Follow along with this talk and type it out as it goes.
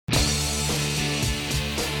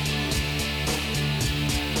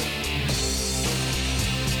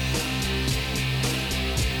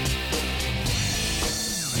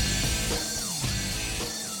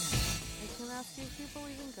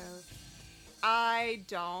I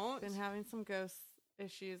don't. Been having some ghost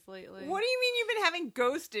issues lately. What do you mean you've been having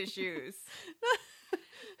ghost issues?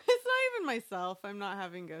 It's not even myself. I'm not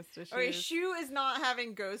having ghost issues. Okay, Shu is not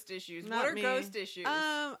having ghost issues. Not What are me. ghost issues?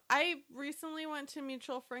 I recently went to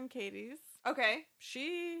mutual friend Katie's. Okay.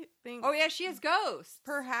 She thinks... Oh, yeah, she has ghosts.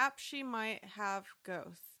 Perhaps she might have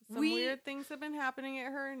ghosts. Some weird things have been happening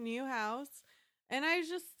at her new house. And I was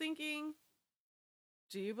just thinking,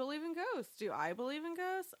 do you believe in ghosts? Do I believe in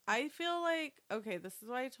ghosts? I feel like, okay, this is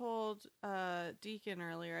what I told Deacon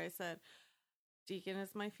earlier. I said, Deacon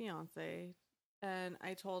is my fiance. And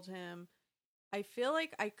I told him, I feel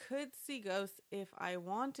like I could see ghosts if I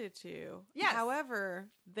wanted to. Yes. However,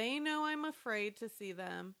 they know I'm afraid to see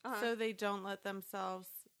them, so they don't let themselves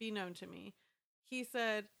be known to me. He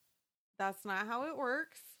said, that's not how it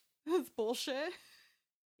works. It's bullshit.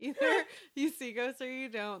 Either you see ghosts or you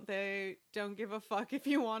don't. They don't give a fuck if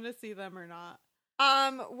you want to see them or not.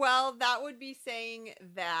 Well, that would be saying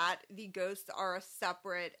that the ghosts are a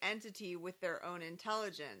separate entity with their own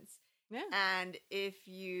intelligence. Yeah. And if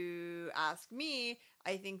you ask me,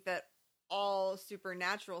 I think that all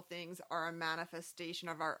supernatural things are a manifestation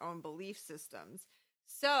of our own belief systems.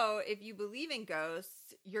 So if you believe in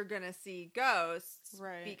ghosts, you're going to see ghosts,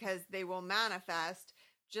 right? Because they will manifest.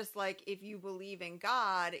 Just like if you believe in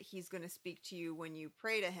God, he's going to speak to you when you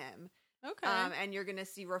pray to him. Okay. And you're going to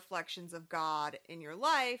see reflections of God in your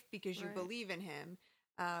life because you believe in him,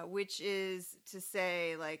 which is to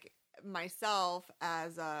say, like, myself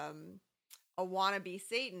as a wannabe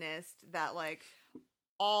Satanist, that like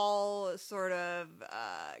all sort of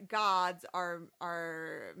gods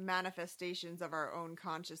are manifestations of our own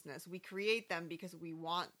consciousness. We create them because we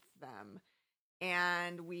want them,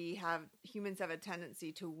 and humans have a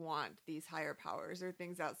tendency to want these higher powers or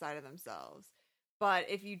things outside of themselves. But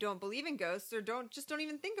if you don't believe in ghosts or don't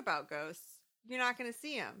even think about ghosts, you're not going to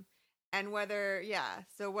see them. And whether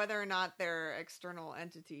or not they're external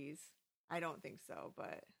entities, I don't think so,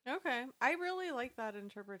 but... Okay. I really like that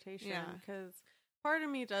interpretation because part of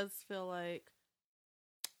me does feel like,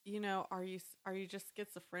 are you just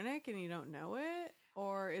schizophrenic and you don't know it?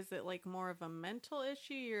 Or is it like more of a mental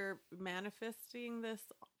issue? You're manifesting this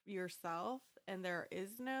yourself and there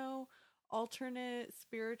is no alternate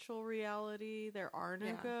spiritual reality. There are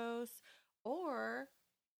no ghosts. Or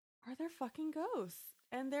are there fucking ghosts?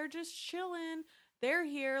 And they're just chilling. They're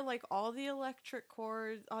here, like all the electric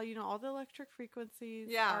cords, all the electric frequencies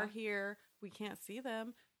are here. We can't see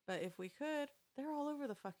them, but if we could, they're all over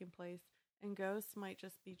the fucking place. And ghosts might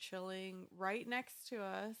just be chilling right next to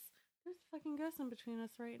us. There's a fucking ghost in between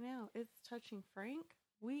us right now. It's touching Frank.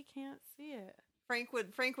 We can't see it. Frank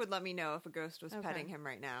would let me know if a ghost was petting him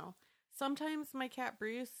right now. Sometimes my cat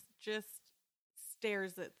Bruce just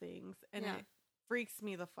stares at things and it freaks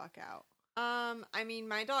me the fuck out. I mean,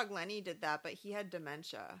 my dog Lenny did that, but he had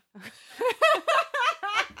dementia.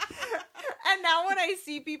 And now when I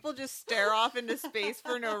see people just stare off into space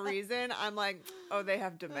for no reason, I'm like, oh, they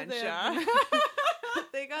have dementia.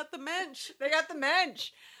 They got the mensch. They got the mensch.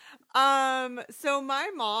 So my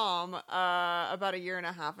mom, about 1.5 years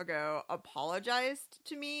ago, apologized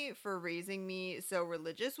to me for raising me so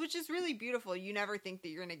religious, which is really beautiful. You never think that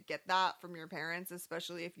you're going to get that from your parents,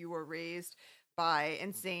 especially if you were raised by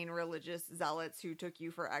insane religious zealots who took you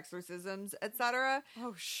for exorcisms, etc.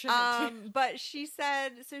 Oh shit. But she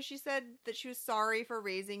said that she was sorry for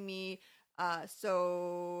raising me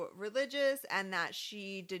so religious, and that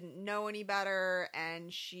she didn't know any better, and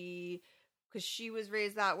because she was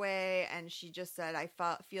raised that way, and she just said, I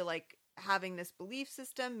feel like having this belief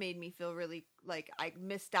system made me feel really like I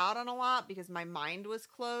missed out on a lot because my mind was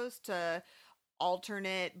closed to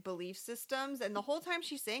alternate belief systems. And the whole time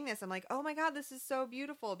she's saying this, I'm like, oh my God, this is so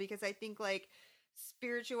beautiful, because I think like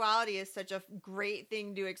spirituality is such a great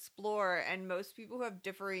thing to explore, and most people who have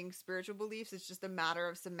differing spiritual beliefs, it's just a matter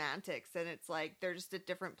of semantics, and it's like they're just at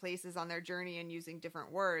different places on their journey and using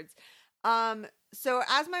different words. So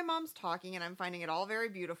as my mom's talking, and I'm finding it all very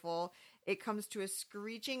beautiful, it comes to a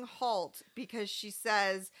screeching halt because she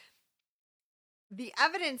says the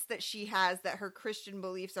evidence that she has that her Christian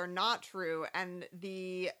beliefs are not true, and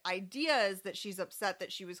the ideas that she's upset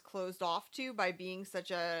that she was closed off to by being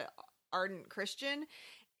such a ardent Christian,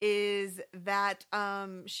 is that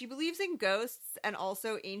she believes in ghosts and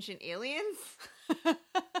also ancient aliens.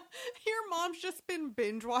 Your mom's just been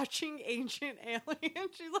binge watching Ancient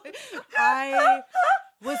Aliens. She's like, I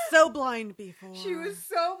was so blind before. She was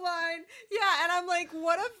so blind. Yeah, and I'm like,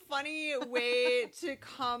 what a funny way to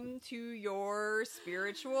come to your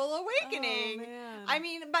spiritual awakening. Oh, man. I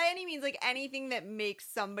mean, by any means, like anything that makes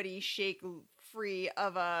somebody shake free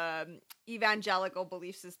of a evangelical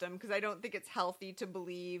belief system, because I don't think it's healthy to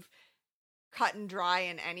believe cut and dry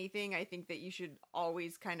in anything. I think that you should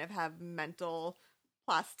always kind of have mental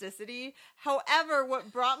plasticity. However,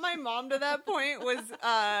 what brought my mom to that point was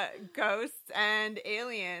ghosts and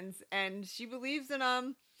aliens, and she believes in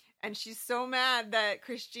them, and she's so mad that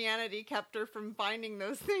Christianity kept her from finding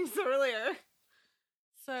those things earlier.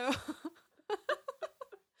 So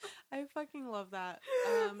I fucking love that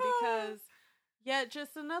because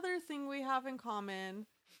just another thing we have in common.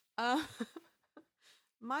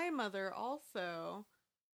 My mother also,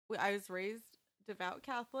 I was raised devout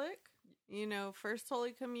Catholic, First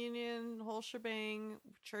Holy Communion, whole shebang,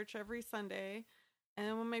 church every Sunday. And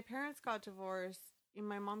then when my parents got divorced,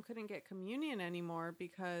 my mom couldn't get communion anymore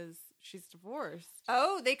because she's divorced.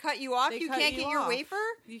 Oh, they cut you off? You can't get your wafer?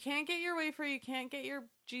 You can't get your wafer. You can't get your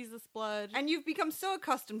Jesus blood. And you've become so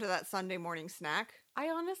accustomed to that Sunday morning snack. I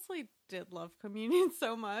honestly did love communion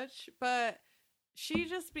so much, but she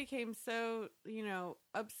just became so,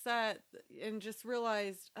 upset and just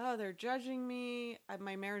realized, oh, they're judging me.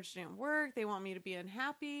 My marriage didn't work. They want me to be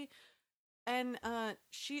unhappy. And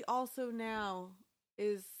she also now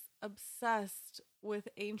is obsessed with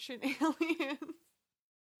ancient aliens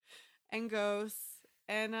and ghosts.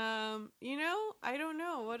 And, I don't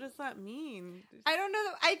know. What does that mean? I don't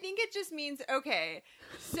know. I think it just means, okay,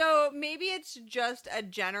 so maybe it's just a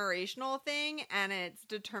generational thing and it's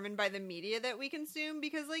determined by the media that we consume,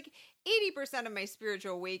 because 80% of my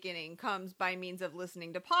spiritual awakening comes by means of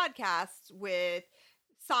listening to podcasts with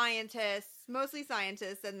scientists, mostly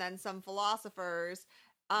scientists, and then some philosophers.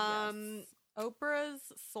 Yes.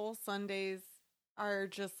 Oprah's Soul Sundays are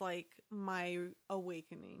just my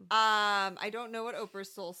awakening. I don't know what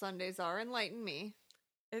Oprah's Soul Sundays are. Enlighten me.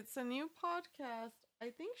 It's a new podcast. I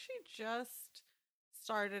think she just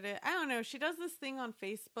started it. I don't know. She does this thing on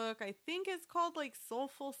Facebook. I think it's called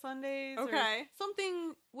Soulful Sundays. Okay. Or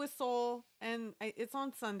something with soul, and it's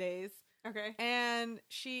on Sundays. Okay. And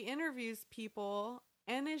she interviews people,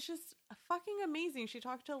 and it's just fucking amazing. She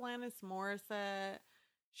talked to Alanis Morissette.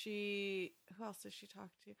 Who else did she talk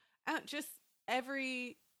to? Just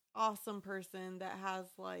every awesome person that has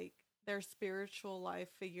their spiritual life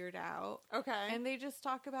figured out. Okay. And they just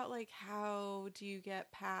talk about how do you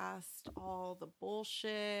get past all the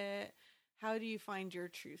bullshit? How do you find your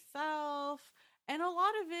true self? And a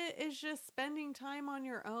lot of it is just spending time on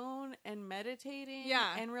your own and meditating.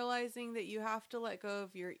 Yeah. And realizing that you have to let go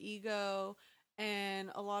of your ego. And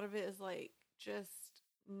a lot of it is just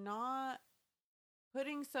not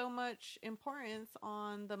putting so much importance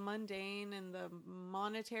on the mundane and the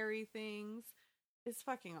monetary things is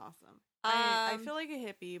fucking awesome. I feel like a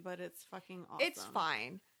hippie, but it's fucking awesome. It's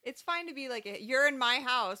fine. It's fine to be you're in my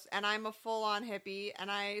house and I'm a full-on hippie and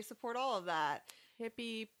I support all of that.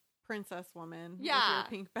 Hippie princess woman. Yeah. With your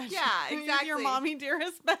pink bedroom. Yeah, exactly. Your mommy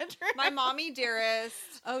dearest bedroom. My mommy dearest.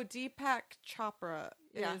 Oh, Deepak Chopra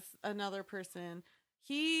is another person.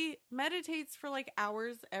 He meditates for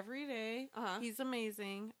hours every day. Uh-huh. He's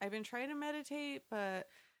amazing. I've been trying to meditate, but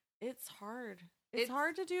it's hard. It's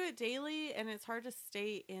hard to do it daily, and it's hard to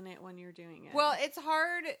stay in it when you're doing it. Well, it's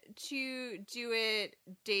hard to do it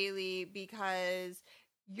daily because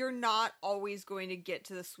you're not always going to get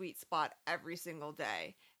to the sweet spot every single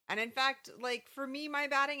day. And in fact, for me, my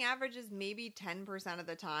batting average is maybe 10% of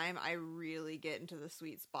the time I really get into the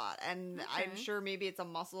sweet spot. And okay. I'm sure maybe it's a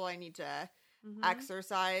muscle I need to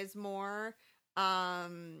exercise more.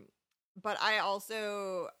 But I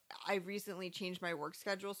recently changed my work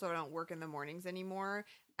schedule so I don't work in the mornings anymore.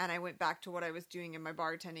 And I went back to what I was doing in my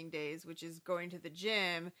bartending days, which is going to the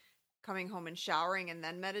gym, coming home and showering, and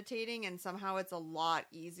then meditating. And somehow it's a lot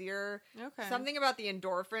easier. Okay. Something about the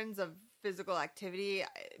endorphins of physical activity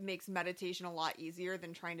makes meditation a lot easier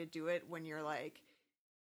than trying to do it when you're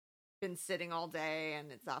been sitting all day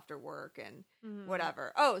and it's after work and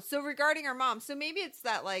whatever. Oh, so regarding our mom, so maybe it's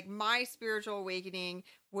that my spiritual awakening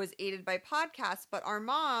was aided by podcasts, but our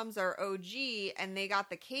moms are OG and they got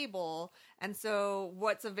the cable. And so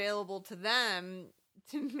what's available to them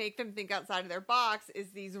to make them think outside of their box is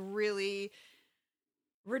these really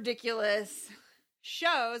ridiculous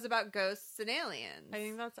shows about ghosts and aliens. I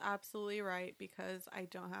think that's absolutely right because I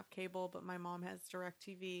don't have cable, but my mom has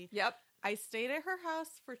DirecTV. Yep. I stayed at her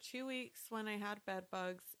house for 2 weeks when I had bed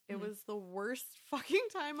bugs. It was the worst fucking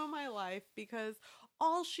time of my life because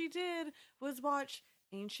all she did was watch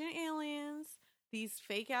Ancient Aliens, these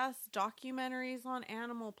fake ass documentaries on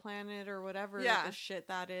Animal Planet or whatever the shit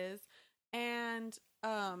that is. And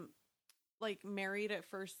like Married at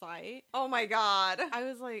First Sight. Oh my God. I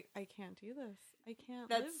was like, I can't do this. I can't.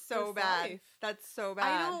 That's so bad. Life. That's so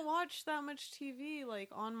bad. I don't watch that much TV like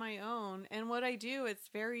on my own, and what I do, it's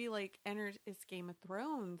very like it's Game of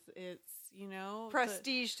Thrones. It's, you know,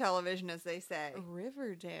 prestige television, as they say.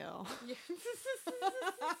 Riverdale.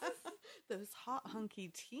 Those hot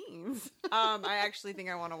hunky teens. I actually think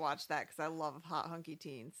I want to watch that because I love hot hunky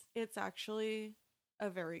teens. It's actually a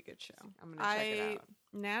very good show. I'm gonna check it out.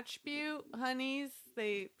 Natch Butte honeys.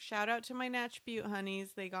 They shout out to my Natch Butte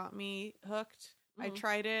honeys. They got me hooked. I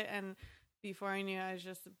tried it, and before I knew, I was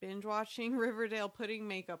just binge watching Riverdale, putting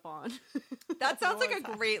makeup on. That sounds like a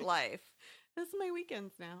great life. This is my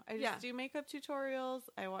weekends now. I just do makeup tutorials.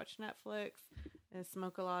 I watch Netflix and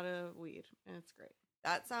smoke a lot of weed, and it's great.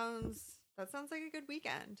 That sounds like a good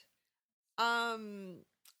weekend.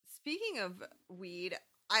 Speaking of weed,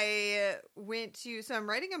 so I'm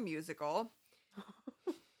writing a musical.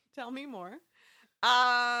 Tell me more.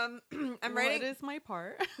 I'm writing. What is my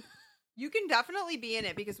part? You can definitely be in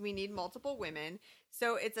it because we need multiple women.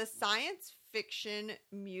 So it's a science fiction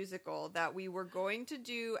musical that we were going to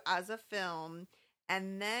do as a film,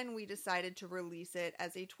 and then we decided to release it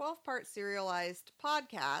as a 12-part serialized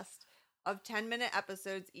podcast of 10-minute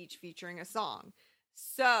episodes, each featuring a song.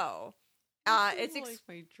 So it's like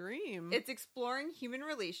my dream. It's exploring human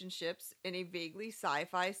relationships in a vaguely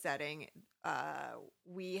sci-fi setting.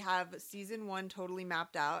 We have season 1 totally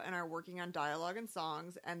mapped out and are working on dialogue and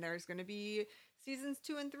songs, and there's going to be seasons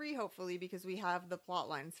 2 and 3 hopefully, because we have the plot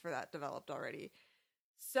lines for that developed already.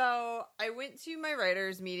 So I went to my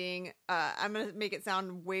writers meeting. I'm going to make it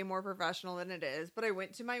sound way more professional than it is, but I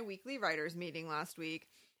went to my weekly writers meeting last week,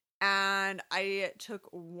 and I took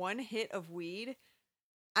one hit of weed,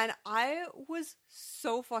 and I was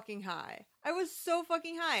so fucking high.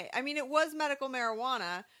 I mean, it was medical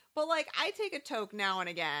marijuana, but like I take a toke now and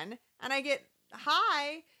again and I get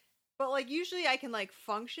high, but like usually I can like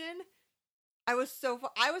function. I was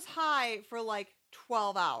high for like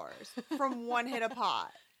 12 hours from one hit of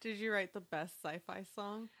pot. Did you write the best sci-fi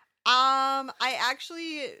song? I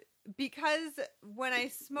actually, because when I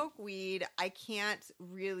smoke weed, I can't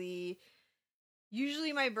really.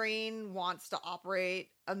 Usually my brain wants to operate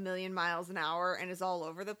 1,000,000 miles an hour and is all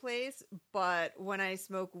over the place. But when I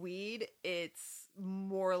smoke weed, it's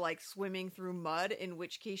more like swimming through mud, in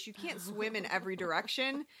which case you can't swim in every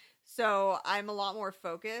direction. So I'm a lot more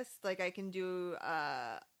focused. Like I can do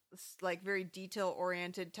like very detail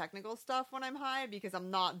oriented technical stuff when I'm high because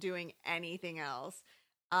I'm not doing anything else.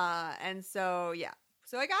 And so, yeah.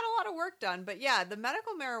 So I got a lot of work done. But yeah, the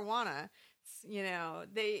medical marijuana... You know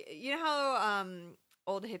how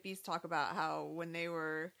old hippies talk about how when they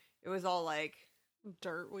were, it was all like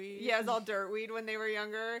dirt weed. Yeah, it was all dirt weed when they were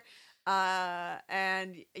younger.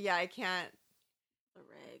 And yeah, I can't. The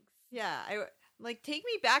regs. Yeah, like take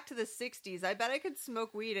me back to the 60s. I bet I could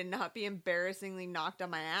smoke weed and not be embarrassingly knocked on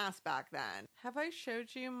my ass back then. Have I showed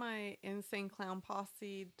you my Insane Clown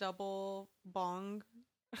Posse double bong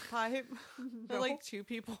pipe? No. Like 2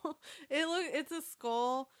 people. It's a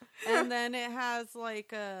skull, and then it has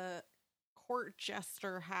like a court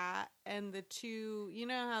jester hat, and the 2, you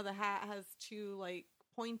know how the hat has 2 like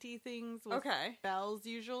pointy things with bells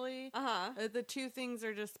usually? The 2 things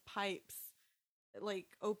are just pipes, like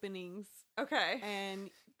openings. And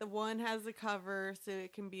the one has a cover so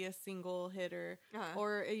it can be a single hitter,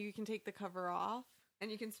 or you can take the cover off and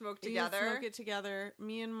you can smoke together. You can smoke it together.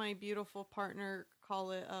 Me and my beautiful partner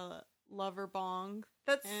call it a lover bong.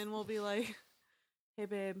 And we'll be like, hey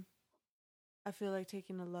babe, I feel like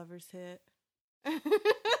taking a lover's hit.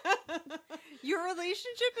 Your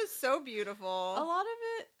relationship is so beautiful. A lot of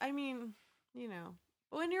it, I mean, you know,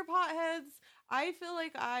 when you're potheads, I feel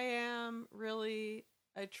like I am really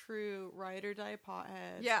a true ride or die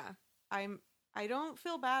pothead. Yeah. I don't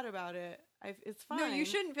feel bad about it. It's fine. No, you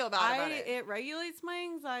shouldn't feel bad about it. It regulates my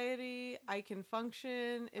anxiety. I can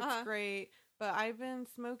function. It's great. But I've been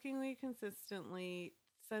smoking weed consistently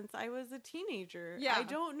since I was a teenager. Yeah. I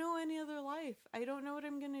don't know any other life. I don't know what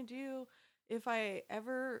I'm going to do. If I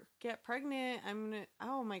ever get pregnant,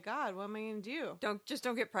 oh my God, what am I going to do?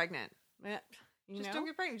 Don't get pregnant. Don't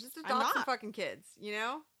get pregnant. Just adopt some fucking kids, you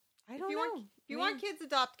know? I don't know. If you want kids,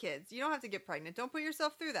 adopt kids. You don't have to get pregnant. Don't put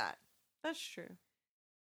yourself through that. That's true.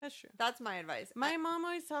 That's my advice. My mom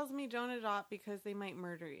always tells me don't adopt because they might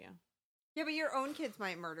murder you. Yeah, but your own kids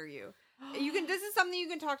might murder you. This is something you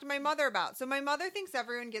can talk to my mother about. So my mother thinks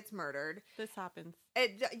everyone gets murdered. This happens.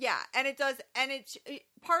 And it does. And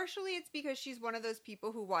partially it's because she's one of those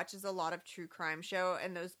people who watches a lot of true crime show,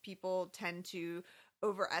 and those people tend to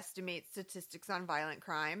overestimate statistics on violent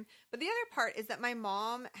crime. But the other part is that my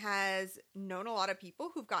mom has known a lot of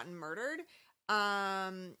people who've gotten murdered.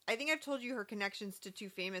 I think I've told you her connections to 2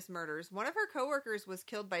 famous murders. One of her coworkers was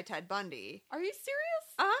killed by Ted Bundy. Are you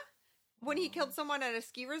serious? Uh-huh. When he killed someone at a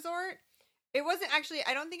ski resort. It wasn't actually,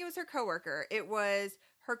 I don't think it was her coworker. It was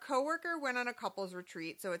her coworker went on a couple's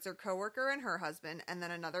retreat. So it's her coworker and her husband and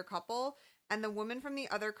then another couple. And the woman from the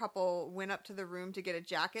other couple went up to the room to get a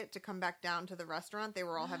jacket to come back down to the restaurant. They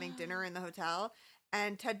were all having dinner in the hotel.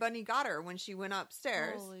 And Ted Bundy got her when she went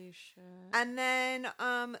upstairs. Holy shit. And then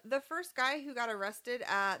the first guy who got arrested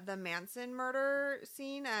at the Manson murder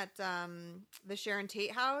scene at the Sharon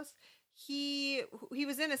Tate house, he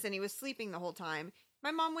was innocent. He was sleeping the whole time.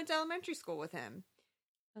 My mom went to elementary school with him.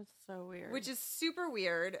 That's so weird. Which is super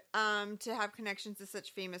weird to have connections to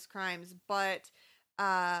such famous crimes. But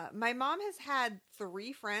my mom has had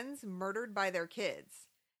 3 friends murdered by their kids.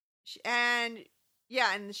 And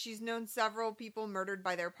she's known several people murdered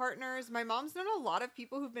by their partners. My mom's known a lot of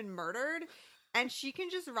people who've been murdered, and she can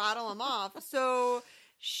just rattle them off. So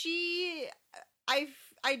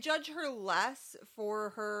I judge her less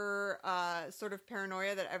for her sort of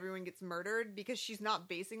paranoia that everyone gets murdered because she's not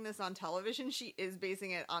basing this on television. She is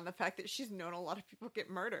basing it on the fact that she's known a lot of people get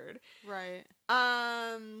murdered. Right.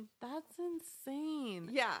 That's insane.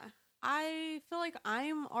 Yeah. I feel like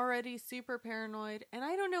I'm already super paranoid and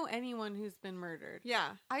I don't know anyone who's been murdered.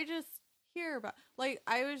 Yeah. I just hear about, like,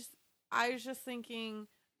 I was just thinking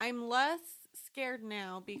I'm less scared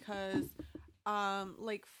now because,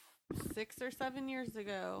 like 6 or 7 years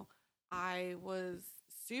ago, I was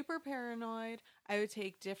super paranoid. I would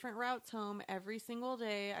take different routes home every single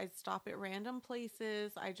day. I'd stop at random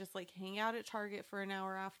places. I just like hang out at Target for an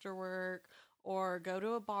hour after work or go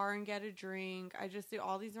to a bar and get a drink. I just do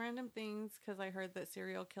all these random things because I heard that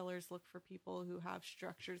serial killers look for people who have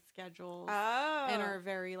structured schedules and are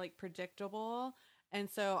very like predictable. And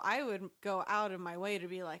so I would go out of my way to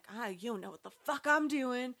be like, you don't know what the fuck I'm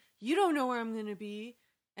doing. You don't know where I'm going to be.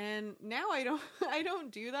 And now I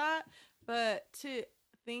don't do that. But to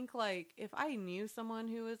think like if I knew someone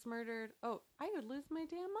who was murdered, I would lose my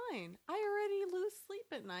damn mind. I already lose sleep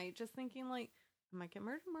at night just thinking like, I might get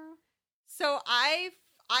murdered tomorrow. So I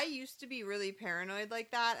used to be really paranoid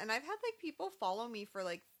like that. And I've had like people follow me for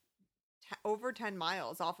like over 10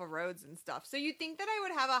 miles off of roads and stuff. So you'd think that I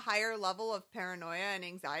would have a higher level of paranoia and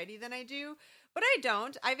anxiety than I do. But I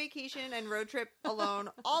don't. I vacation and road trip alone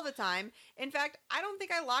all the time. In fact, I don't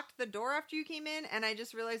think I locked the door after you came in. And I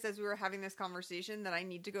just realized as we were having this conversation that I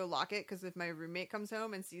need to go lock it because if my roommate comes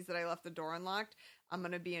home and sees that I left the door unlocked, I'm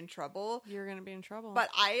going to be in trouble. You're going to be in trouble. But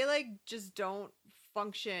I like just don't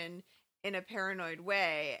function in a paranoid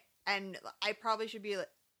way. And I probably should be like,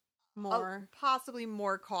 possibly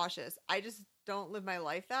more cautious. I just don't live my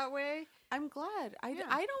life that way. I'm glad. I don't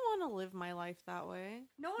want to live my life that way.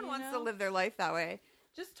 No one wants to live their life that way.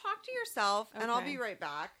 Just talk to yourself, and I'll be right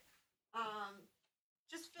back.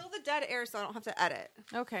 Just fill the dead air so I don't have to edit.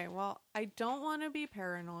 Okay, well, I don't want to be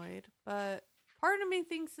paranoid, but part of me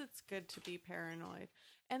thinks it's good to be paranoid.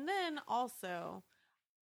 And then also,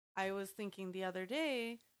 I was thinking the other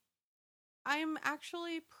day, I'm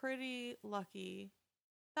actually pretty lucky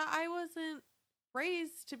that I wasn't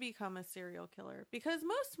raised to become a serial killer because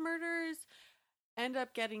most murderers end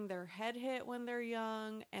up getting their head hit when they're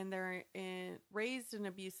young and they're raised in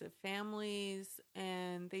abusive families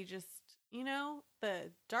and they just, the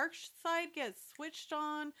dark side gets switched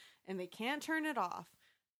on and they can't turn it off.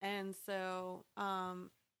 And so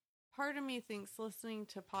part of me thinks listening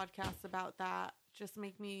to podcasts about that just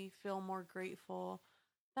make me feel more grateful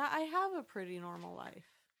that I have a pretty normal life.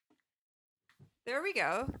 There we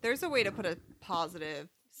go. There's a way to put a positive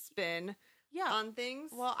spin on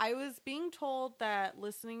things. Well, I was being told that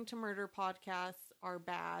listening to murder podcasts are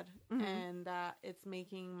bad and that it's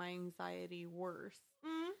making my anxiety worse.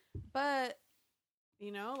 Mm-hmm. But,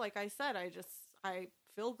 like I said, I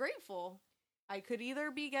feel grateful. I could either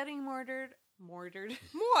be getting murdered.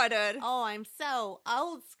 Oh, I'm so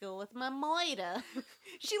old school with my moida.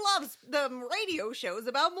 She loves the radio shows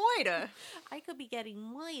about moida. I could be getting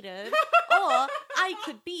moided, or I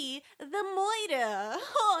could be the moida.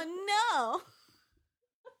 Oh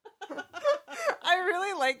no! I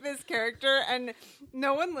really like this character, and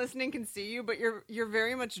no one listening can see you, but you're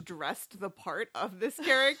very much dressed the part of this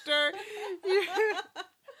character.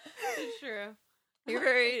 It's true. You're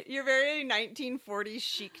very 1940s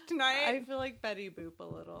chic tonight. I feel like Betty Boop a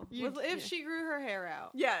little. If she grew her hair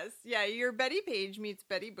out. Yes. Yeah, you're Betty Page meets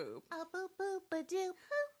Betty Boop. A boop boop a doop.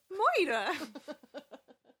 Moida.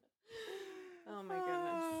 Oh my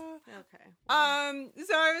goodness. Okay.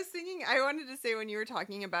 So I was thinking, I wanted to say when you were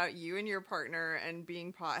talking about you and your partner and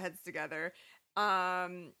being potheads together,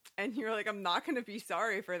 and you're like, I'm not going to be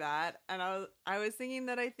sorry for that. And I was thinking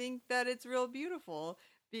that I think that it's real beautiful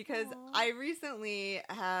because Aww. I recently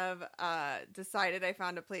have decided I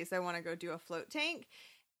found a place I want to go do a float tank.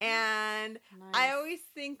 And Nice. I always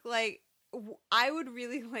think like I would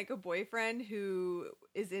really like a boyfriend who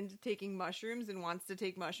is into taking mushrooms and wants to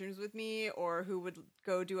take mushrooms with me, or who would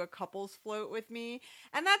go do a couples float with me.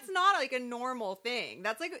 And that's not like a normal thing.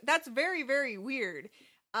 That's very, very weird.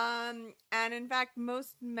 And in fact,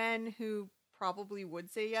 most men who probably would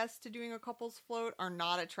say yes to doing a couples float are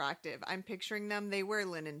not attractive. I'm picturing them, they wear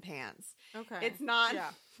linen pants. Okay. It's not.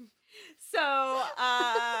 Yeah. So,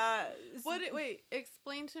 wait,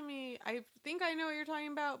 explain to me. I think I know what you're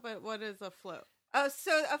talking about, but what is a float?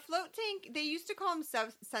 So a float tank, they used to call them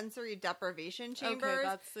sensory deprivation chambers. Okay,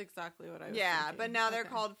 that's exactly what I was thinking. But now they're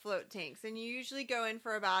called float tanks. And you usually go in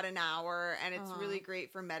for about an hour, and it's really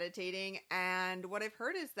great for meditating. And what I've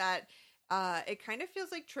heard is that it kind of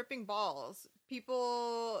feels like tripping balls.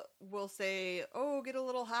 People will say, oh, get a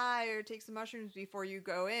little high or take some mushrooms before you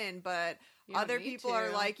go in. But other people are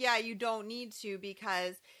like, yeah, you don't need to,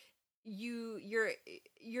 because you're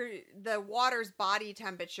the water's body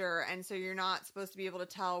temperature, and so you're not supposed to be able to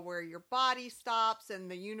tell where your body stops and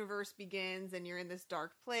the universe begins, and you're in this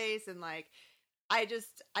dark place. And like, I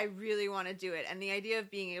really want to do it. And the idea of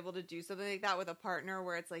being able to do something like that with a partner,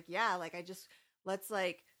 where it's like, yeah, like let's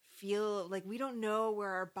like feel like we don't know where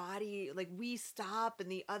our body, like we stop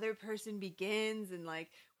and the other person begins, and like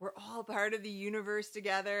we're all part of the universe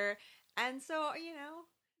together. And so,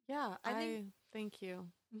 yeah, I think, thank you.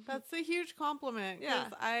 That's a huge compliment,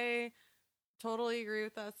 because I totally agree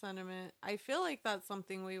with that sentiment. I feel like that's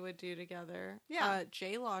something we would do together. Yeah.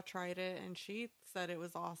 J-Law tried it, and she said it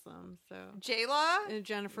was awesome. So J-Law?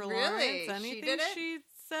 Jennifer Really? Lawrence, anything she did it? she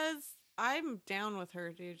says, I'm down with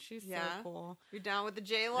her, dude. She's so cool. You're down with the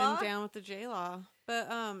J-Law? I'm down with the J-Law. But,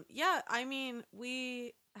 yeah, I mean,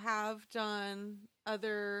 we have done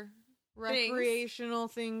other recreational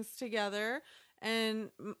things together. And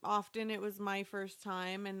often it was my first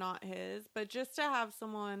time and not his. But just to have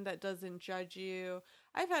someone that doesn't judge you.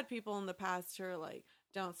 I've had people in the past who are like,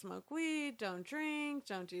 don't smoke weed, don't drink,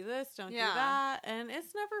 don't do this, don't do that. And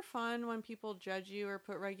it's never fun when people judge you or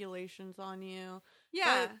put regulations on you.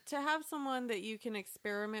 Yeah. But to have someone that you can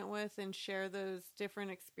experiment with and share those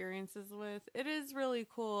different experiences with, it is really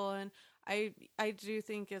cool. And I do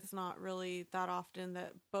think it's not really that often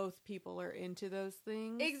that both people are into those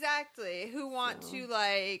things. Exactly. Who want to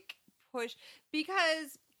like push,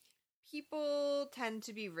 because people tend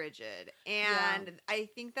to be rigid. And I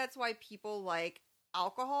think that's why people like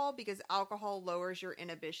alcohol, because alcohol lowers your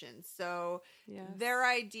inhibitions. So their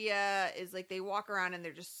idea is like they walk around and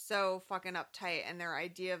they're just so fucking uptight, and their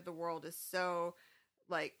idea of the world is so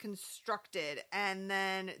like constructed, and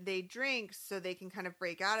then they drink so they can kind of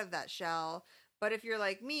break out of that shell. But if you're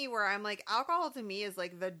like me, where I'm like, alcohol to me is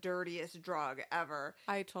like the dirtiest drug ever.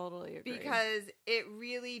 I totally agree. Because it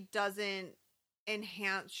really doesn't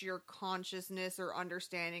enhance your consciousness or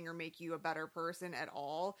understanding or make you a better person at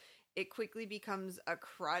all. It quickly becomes a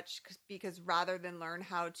crutch, because rather than learn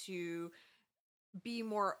how to be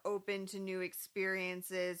more open to new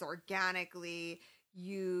experiences organically,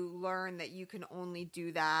 you learn that you can only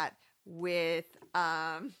do that with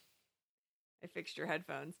I fixed your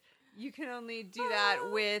headphones. You can only do that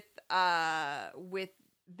with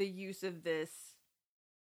the use of this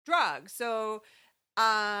drug. So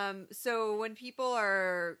when people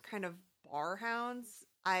are kind of bar hounds,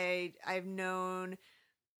 I've known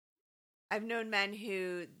men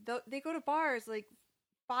who they go to bars like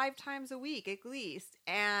 5 times a week at least,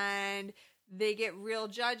 and they get real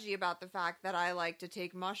judgy about the fact that I like to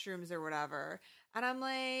take mushrooms or whatever. And I'm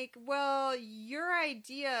like, well, your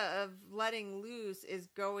idea of letting loose is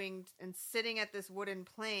going and sitting at this wooden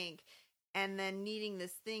plank and then needing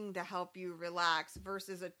this thing to help you relax,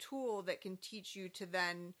 versus a tool that can teach you to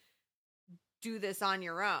then do this on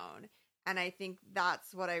your own. And I think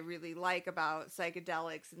that's what I really like about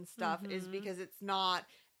psychedelics and stuff, is because it's not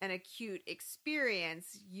an acute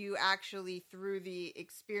experience. You actually, through the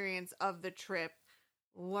experience of the trip,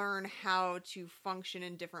 learn how to function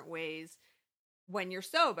in different ways when you're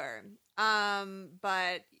sober.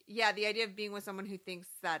 But yeah, the idea of being with someone who thinks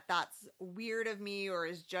that that's weird of me or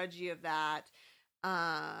is judgy of that,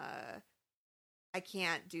 I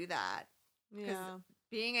can't do that. Yeah.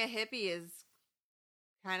 Being a hippie is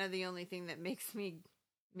kind of the only thing that makes me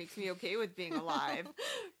okay with being alive.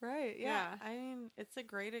 Right. Yeah. I mean, it's a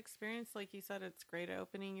great experience. Like you said, it's great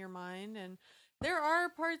opening your mind. And there are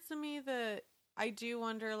parts of me that I do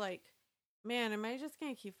wonder, like, man, am I just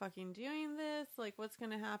going to keep fucking doing this? Like, what's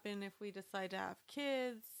going to happen if we decide to have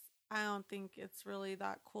kids? I don't think it's really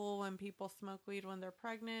that cool when people smoke weed when they're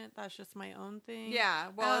pregnant. That's just my own thing. Yeah,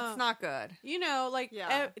 well, it's not good. You know, like,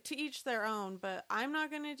 to each their own, but I'm not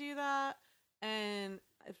going to do that. And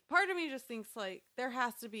part of me just thinks, like, there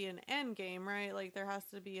has to be an end game, right? Like, there has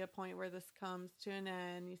to be a point where this comes to an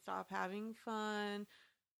end. You stop having fun.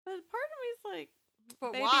 But part of me is like,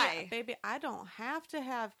 but why? Baby, I don't have to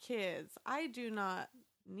have kids. I do not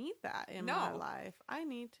need that in my life. I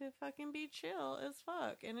need to fucking be chill as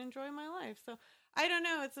fuck and enjoy my life. So I don't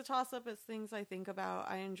know. It's a toss up. It's things I think about.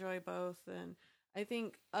 I enjoy both. And I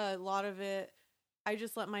think a lot of it, I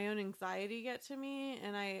just let my own anxiety get to me.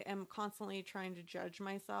 And I am constantly trying to judge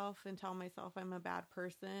myself and tell myself I'm a bad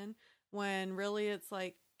person. When really it's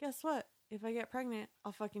like, guess what? If I get pregnant,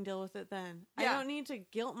 I'll fucking deal with it then. Yeah. I don't need to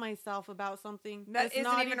guilt myself about something that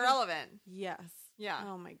isn't even relevant. Yes. Yeah.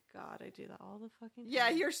 Oh my God, I do that all the fucking time. Yeah,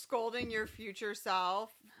 you're scolding your future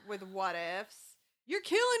self with what ifs. You're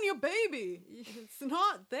killing your baby. It's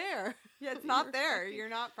not there. Yeah, it's not there. You're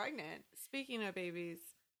not pregnant. Speaking of babies,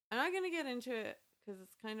 I'm not going to get into it because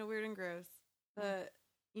it's kind of weird and gross. But,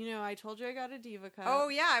 you know, I told you I got a Diva Cup. Oh,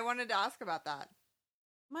 yeah, I wanted to ask about that.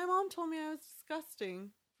 My mom told me I was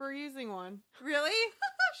disgusting for using one. Really?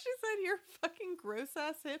 She said, you're a fucking gross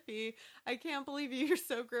ass hippie. I can't believe you. You're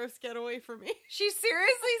so gross. Get away from me. She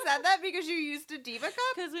seriously said that because you used a Diva Cup?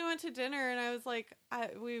 Because we went to dinner and I was like,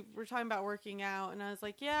 we were talking about working out and I was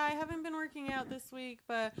like, yeah, I haven't been working out this week,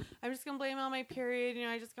 but I'm just going to blame it on my period. You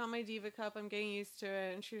know, I just got my Diva Cup. I'm getting used to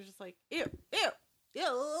it. And she was just like, ew, ew, ew.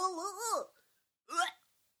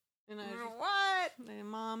 And I was just, what? My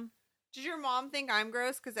mom. Did your mom think I'm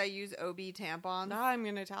gross because I use OB tampons? No, I'm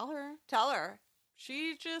going to tell her. Tell her.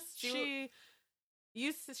 She's a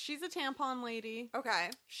tampon lady. Okay.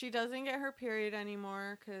 She doesn't get her period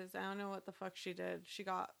anymore because I don't know what the fuck she did. She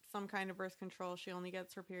got some kind of birth control. She only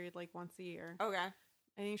gets her period like once a year. Okay.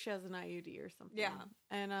 I think she has an IUD or something. Yeah.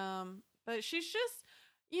 And, but she's just,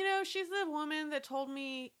 you know, she's the woman that told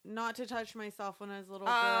me not to touch myself when I was a little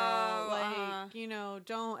girl. Like, you know,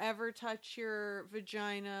 don't ever touch your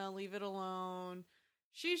vagina. Leave it alone.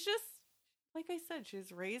 She's just, like I said,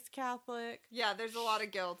 she's raised Catholic. Yeah, there's a lot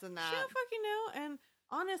of guilt in that. She don't fucking know. And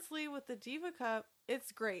honestly, with the Diva Cup,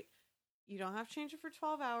 it's great. You don't have to change it for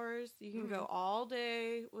 12 hours. You can go all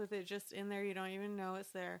day with it just in there. You don't even know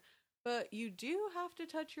it's there. But you do have to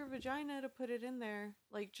touch your vagina to put it in there.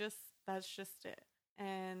 Like, that's just it.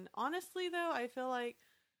 And honestly, though, I feel like,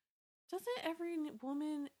 doesn't every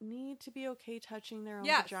woman need to be okay touching their own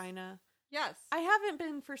vagina? Yes. I haven't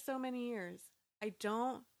been for so many years. I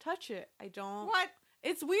don't touch it. I don't. What?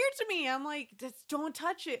 It's weird to me. I'm like, just don't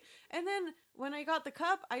touch it. And then when I got the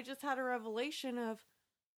cup, I just had a revelation of,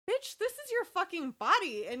 bitch, this is your fucking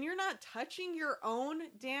body and you're not touching your own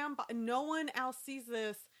damn body. No one else sees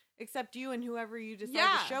this except you and whoever you decide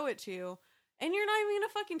to show it to. And you're not even going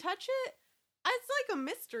to fucking touch it? It's like a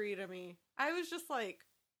mystery to me. I was just like,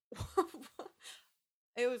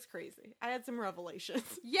 it was crazy. I had some revelations.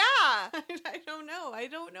 Yeah. I don't know. I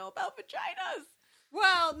don't know about vaginas.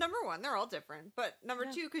 Well, number one, they're all different. But number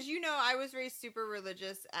two, because you know I was raised super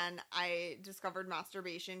religious and I discovered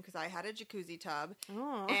masturbation because I had a jacuzzi tub.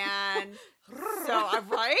 Oh. And so,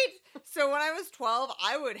 right? So when I was 12,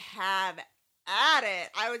 I would have at it.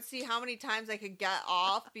 I would see how many times I could get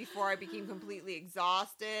off before I became completely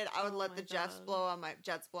exhausted. I would let the jets blow on my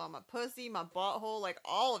pussy, my butthole, like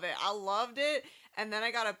all of it. I loved it. And then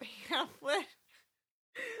I got a pamphlet.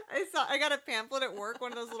 I got a pamphlet at work,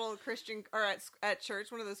 one of those little Christian, or at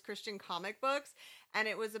church, one of those Christian comic books, and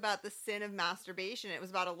it was about the sin of masturbation. It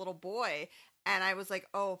was about a little boy, and I was like,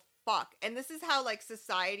 oh fuck. And this is how like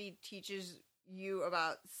society teaches you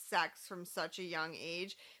about sex from such a young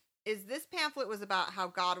age. Is this pamphlet was about how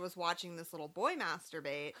God was watching this little boy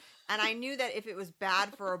masturbate, and I knew that if it was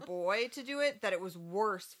bad for a boy to do it, that it was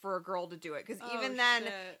worse for a girl to do it. Because even then,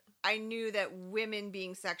 I knew that women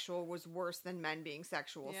being sexual was worse than men being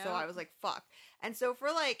sexual. Yeah. So I was like, fuck. And so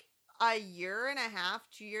for like a year and a half,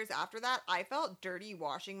 2 years after that, I felt dirty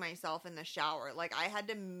washing myself in the shower. Like I had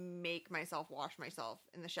to make myself wash myself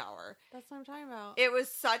in the shower. That's what I'm talking about. It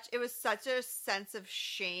was such a sense of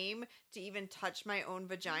shame to even touch my own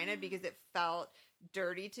vagina because it felt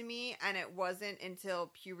dirty to me. And it wasn't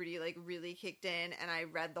until puberty like really kicked in and I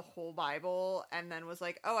read the whole Bible and then was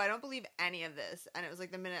like, oh, I don't believe any of this. And it was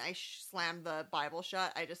like the minute I slammed the Bible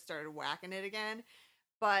shut, I just started whacking it again.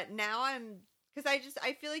 But now because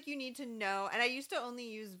I feel like you need to know, and I used to only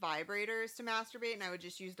use vibrators to masturbate, and I would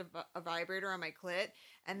just use a vibrator on my clit,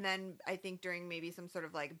 and then I think during maybe some sort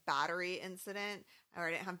of like battery incident, or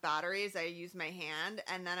I didn't have batteries. I used my hand.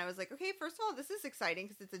 And then I was like, okay, first of all, this is exciting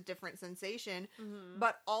because it's a different sensation. Mm-hmm.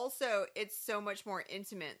 But also, it's so much more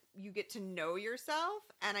intimate. You get to know yourself.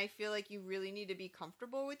 And I feel like you really need to be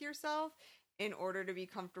comfortable with yourself in order to be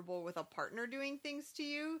comfortable with a partner doing things to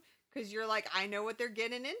you. Because you're like, I know what they're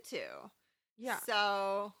getting into. Yeah.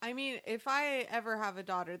 So, I mean, if I ever have a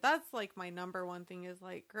daughter, that's like my number one thing is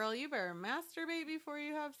like, girl, you better masturbate before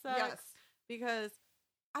you have sex. yes. Because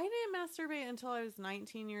I didn't masturbate until I was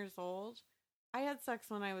 19 years old. I had sex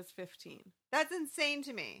when I was 15. That's insane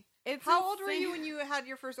to me. It's How old were insane. you when you had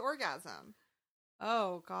your first orgasm?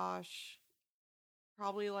 Oh, gosh.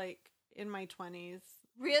 Probably like in my 20s.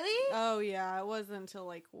 Really? Oh, yeah. It wasn't until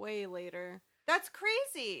like way later. That's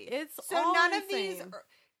crazy. It's so all none of insane. these are,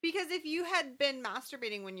 because if you had been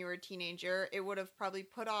masturbating when you were a teenager, it would have probably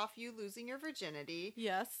put off you losing your virginity.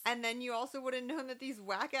 Yes. And then you also would have known that these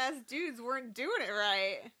whack ass dudes weren't doing it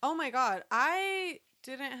right. Oh my God. I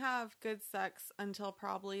didn't have good sex until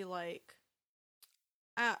probably like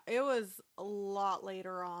it was a lot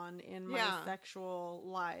later on in my sexual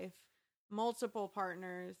life. Multiple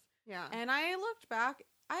partners. Yeah. And I looked back,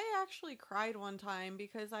 I actually cried one time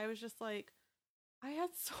because I was just like, I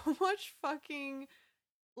had so much fucking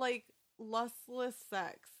like lustless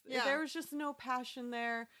sex. Yeah. There was just no passion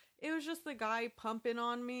there. It was just the guy pumping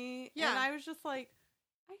on me. Yeah. And I was just like,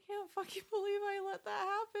 I can't fucking believe I let that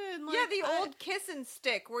happen. Like, yeah, the old kiss and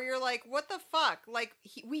stick where you're like, what the fuck? Like,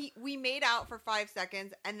 we made out for 5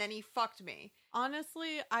 seconds and then he fucked me.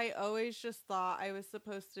 Honestly, I always just thought I was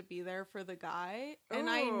supposed to be there for the guy. And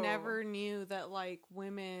I Ooh. never knew that, like,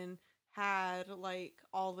 women had, like,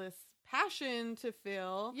 all this passion to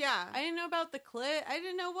feel. Yeah. I didn't know about the clit. I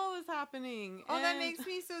didn't know what was happening. Oh, that makes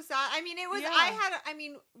me so sad. I mean, it was,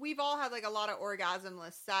 Yeah. we've all had like a lot of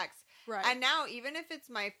orgasmless sex. Right. And now, even if it's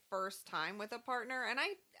my first time with a partner, and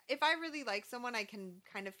if I really like someone, I can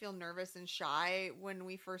kind of feel nervous and shy when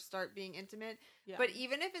we first start being intimate. Yeah. But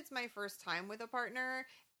even if it's my first time with a partner,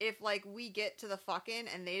 if like we get to the fucking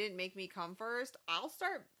and they didn't make me come first, I'll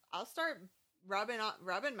start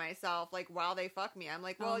rubbing myself like while they fuck me. I'm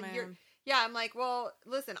like, well, I'm like, well,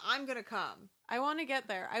 listen, I'm gonna come. I want to get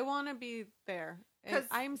there. I want to be there. And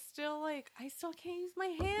I'm still like, I still can't use my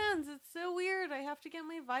hands. It's so weird. I have to get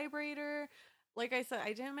my vibrator. Like I said,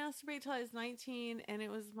 I didn't masturbate till I was 19, and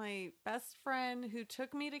it was my best friend who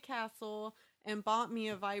took me to Castle and bought me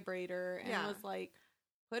a vibrator and was like,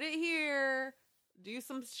 put it here, do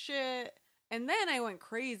some shit. And then I went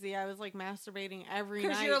crazy. I was like masturbating every night.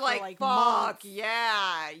 Because you're like, fuck, months.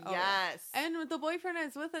 yeah, Oh. yes. And the boyfriend I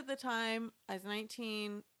was with at the time, I was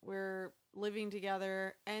 19, we're living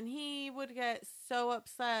together, and he would get so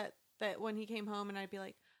upset that when he came home and I'd be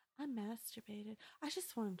like, I masturbated. I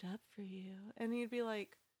just warmed up for you. And he'd be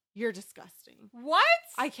like, you're disgusting. What?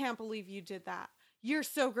 I can't believe you did that. You're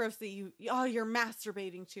so gross that you're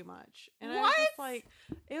masturbating too much. And what? I was just like,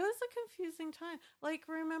 it was a confusing time. Like,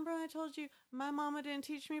 remember I told you my mama didn't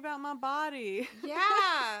teach me about my body?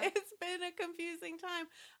 Yeah. It's been a confusing time.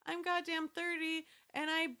 I'm goddamn 30 and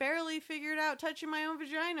I barely figured out touching my own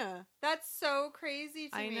vagina. That's so crazy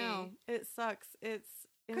to me. I know. It sucks. It's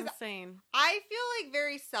insane. I feel like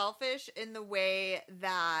very selfish in the way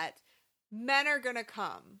that men are gonna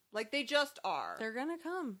come. Like, they just are. They're gonna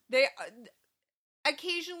come. They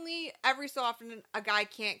occasionally, every so often, a guy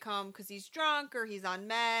can't come because he's drunk or he's on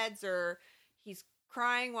meds or he's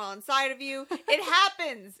crying while inside of you. It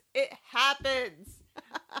happens. It happens.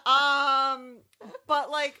 But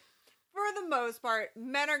like, for the most part,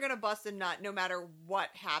 men are gonna bust a nut no matter what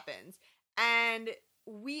happens, and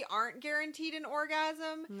we aren't guaranteed an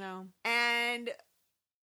orgasm. No. And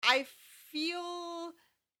I feel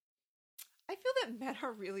that men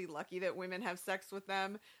are really lucky that women have sex with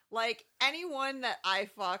them. Like, anyone that I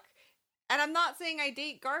fuck, and I'm not saying I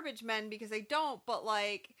date garbage men because I don't, but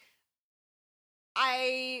like,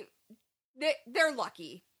 they're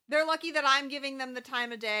lucky. They're lucky that I'm giving them the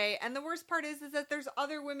time of day. And the worst part is that there's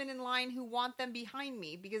other women in line who want them behind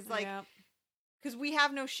me because like, because we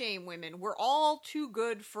have no shame, women. We're all too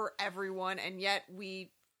good for everyone, and yet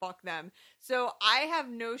we fuck them. So I have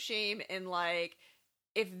no shame in like,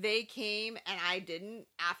 if they came and I didn't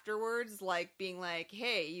afterwards, like being like,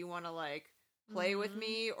 hey, you want to like play with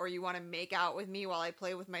me, or you want to make out with me while I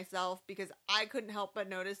play with myself, because I couldn't help but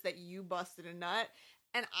notice that you busted a nut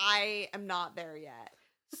and I am not there yet.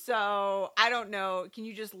 So I don't know. Can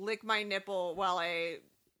you just lick my nipple while I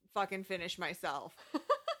fucking finish myself?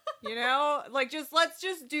 You know, like, let's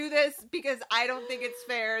just do this, because I don't think it's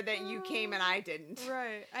fair that you came and I didn't.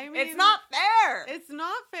 Right. I mean, it's not fair. It's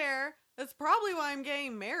not fair. That's probably why I'm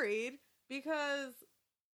getting married, because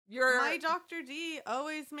My Dr. D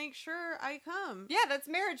always makes sure I come. Yeah, that's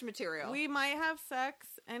marriage material. We might have sex,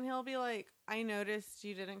 and he'll be like, I noticed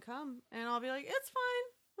you didn't come. And I'll be like, it's fine.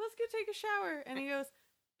 Let's go take a shower. And he goes,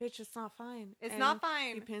 bitch, it's not fine. It's not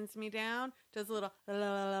fine. He pins me down, does a little la,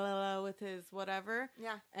 la, la, la, la, with his whatever.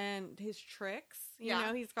 Yeah. And his tricks. You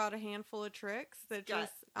know, he's got a handful of tricks that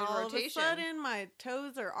just all of a sudden my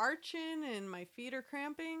toes are arching and my feet are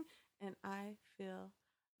cramping. And I feel...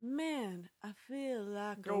 Man, I feel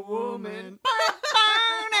like a woman.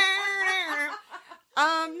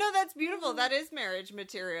 No, that's beautiful. That is marriage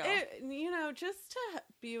material. Just to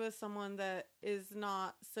be with someone that is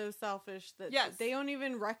not so selfish that they don't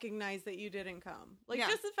even recognize that you didn't come.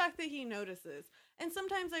 Just the fact that he notices. And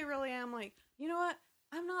sometimes I really am like, you know what?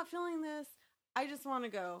 I'm not feeling this. I just want to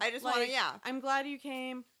go. I just want to, I'm glad you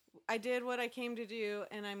came. I did what I came to do,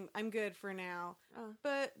 and I'm good for now.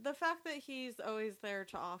 But the fact that he's always there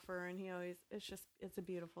to offer, and it's a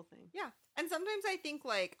beautiful thing. Yeah. And sometimes I think,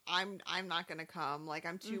 like, I'm not going to come. Like,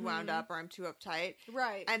 I'm too wound up or I'm too uptight.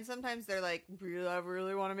 Right. And sometimes they're like, I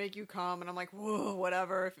really want to make you come. And I'm like, whoa,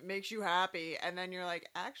 whatever, if it makes you happy. And then you're like,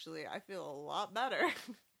 actually, I feel a lot better.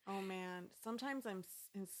 Oh, man. Sometimes I'm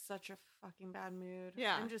in such a fucking bad mood.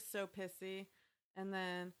 Yeah. I'm just so pissy. And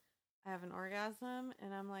then... I have an orgasm,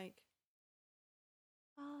 and I'm like,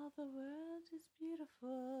 all the world is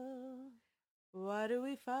beautiful. Why do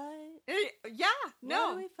we fight? Yeah, no.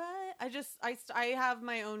 Why do we fight? I have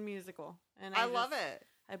my own musical. And I love it.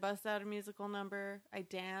 I bust out a musical number. I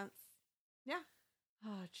dance. Yeah.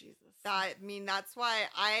 Oh, Jesus. I mean, that's why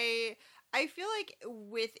I feel like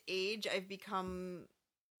with age, I've become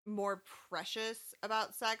more precious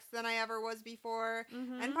about sex than I ever was before.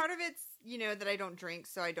 Mm-hmm. And part of it's, that I don't drink,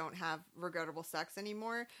 so I don't have regrettable sex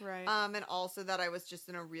anymore. Right. And also that I was just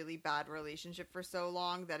in a really bad relationship for so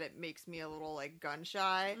long that it makes me a little, like, gun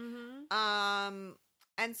shy. Mm-hmm.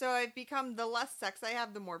 And so I've become, the less sex I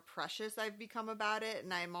have, the more precious I've become about it.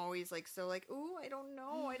 And I'm always like, ooh, I don't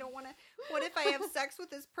know. I don't want to, what if I have sex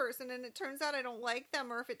with this person and it turns out I don't like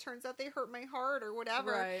them, or if it turns out they hurt my heart or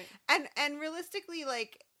whatever. Right. And realistically,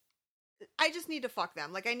 like, I just need to fuck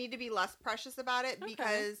them. Like, I need to be less precious about it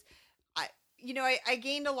because I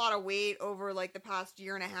gained a lot of weight over, like, the past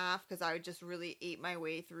year and a half because I just really ate my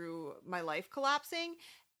way through my life collapsing.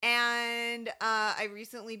 And I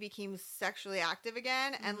recently became sexually active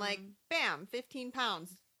again, and like, bam, 15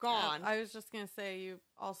 pounds gone. Yeah, I was just gonna say you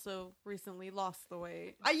also recently lost the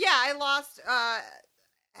weight. I lost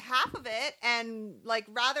half of it, and like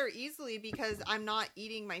rather easily because I'm not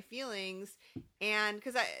eating my feelings, and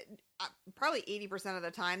because I probably 80% of the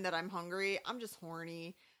time that I'm hungry, I'm just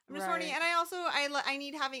horny. I'm just horny, and I also I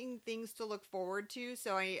need having things to look forward to,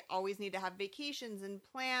 so I always need to have vacations and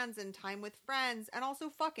plans and time with friends, and also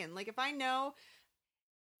fucking, like, if I know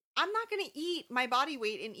I'm not going to eat my body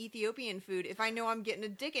weight in Ethiopian food if I know I'm getting a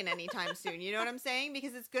dick in anytime soon, you know what I'm saying?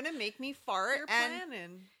 Because it's going to make me fart. You're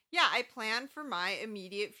planning. Yeah, I plan for my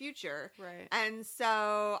immediate future. Right. And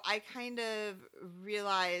so I kind of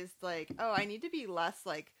realized, like, oh, I need to be less,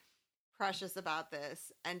 like, precious about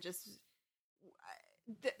this, and just...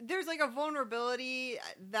 there's like a vulnerability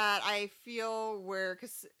that I feel where,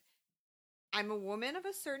 because I'm a woman of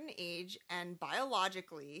a certain age, and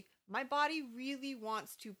biologically my body really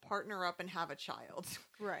wants to partner up and have a child.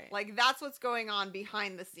 Right. Like, that's what's going on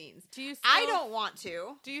behind the scenes. I don't want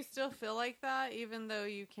to. Do you still feel like that even though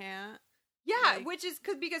you can't? Yeah, like, which is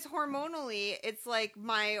because hormonally it's like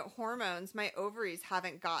my hormones, my ovaries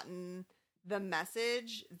haven't gotten the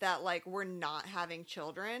message that, like, we're not having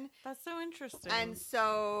children. That's so interesting. And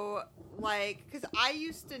so, like, because I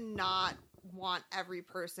used to not want every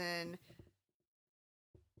person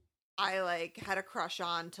I, like, had a crush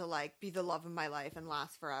on to, like, be the love of my life and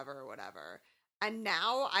last forever or whatever. And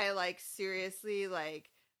now I, like, seriously, like,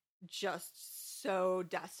 just so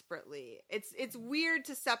desperately. It's weird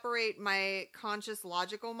to separate my conscious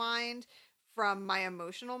logical mind from my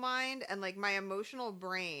emotional mind, and like my emotional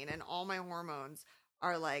brain and all my hormones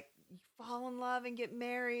are like, fall in love and get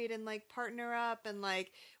married and like partner up, and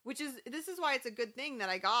like, this is why it's a good thing that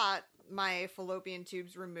I got my fallopian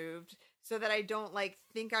tubes removed, so that I don't like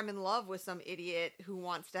think I'm in love with some idiot who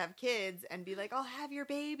wants to have kids and be like, I'll have your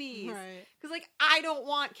babies. Right. Because like, I don't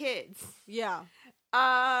want kids. Yeah.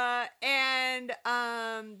 But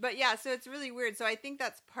yeah, so it's really weird. So I think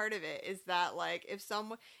that's part of it, is that like,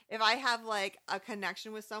 if I have like a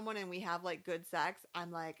connection with someone and we have like good sex,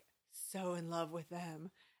 I'm like so in love with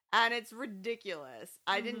them. And it's ridiculous.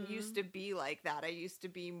 I didn't used to be like that. I used to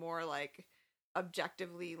be more like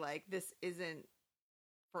objectively like, this isn't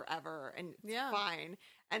forever and it's fine.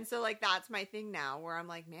 And so like, that's my thing now, where I'm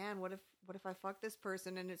like, man, what if what if I fuck this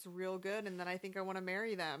person and it's real good and then I think I want to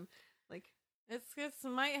marry them? Like, It's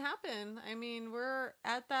might happen. I mean, we're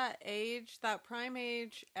at that age, that prime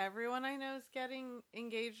age. Everyone I know is getting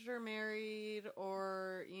engaged or married,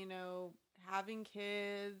 or having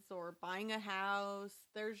kids or buying a house.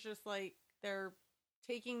 There's just like they're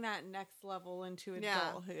taking that next level into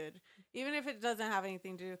adulthood, even if it doesn't have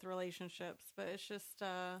anything to do with relationships. But it's just,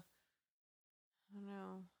 I don't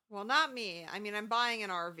know. Well, not me. I mean, I'm buying an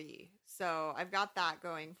RV, so I've got that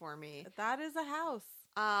going for me. That is a house.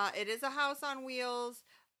 It is a house on wheels.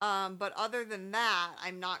 But other than that,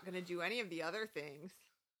 I'm not going to do any of the other things.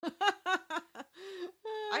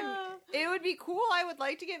 It would be cool. I would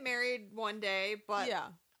like to get married one day, but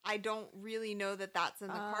I don't really know that that's in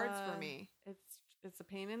the cards for me. It's a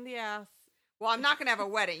pain in the ass. Well, I'm not going to have a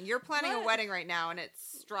wedding. You're planning a wedding right now, and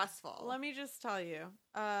it's stressful. Let me just tell you,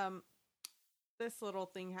 this little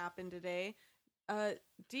thing happened today.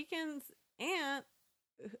 Deacon's aunt,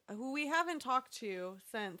 who we haven't talked to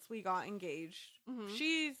since we got engaged,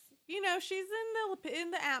 she's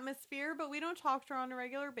in the atmosphere, but we don't talk to her on a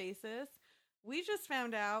regular basis. We just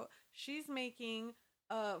found out she's making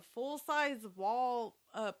a full-size wall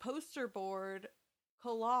poster board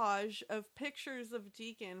collage of pictures of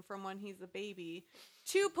Deacon from when he's a baby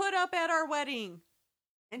to put up at our wedding.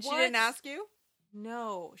 And she didn't ask you?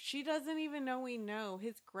 No, she doesn't even know we know.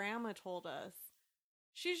 His grandma told us.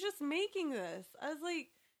 She's just making this. I was like,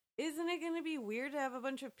 isn't it going to be weird to have a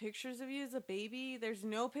bunch of pictures of you as a baby? There's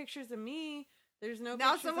no pictures of me. There's no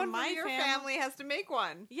now pictures someone of my from your family has to make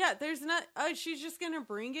one. Yeah, there's not. She's just going to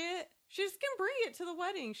bring it. She's going to bring it to the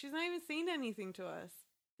wedding. She's not even saying anything to us.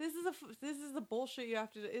 This is the bullshit you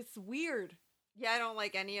have to do. It's weird. Yeah, I don't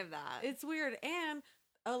like any of that. It's weird. And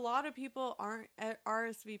a lot of people aren't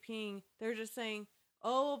RSVPing. They're just saying,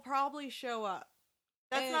 oh, we'll probably show up.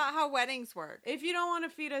 That's not how weddings work. If you don't want to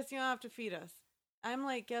feed us, you don't have to feed us. I'm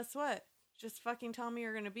like, guess what? Just fucking tell me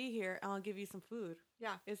you're going to be here and I'll give you some food.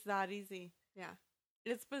 Yeah. It's that easy. Yeah.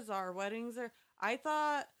 It's bizarre. Weddings are... I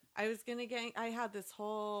thought I was going to get... I had this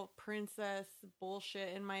whole princess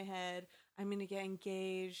bullshit in my head. I'm going to get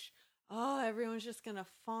engaged. Oh, everyone's just going to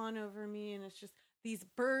fawn over me. And it's just... These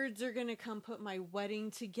birds are going to come put my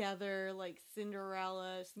wedding together like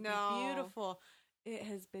Cinderella. It's beautiful. It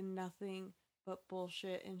has been nothing but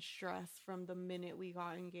bullshit and stress from the minute we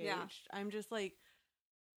got engaged. Yeah. I'm just like,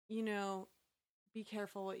 be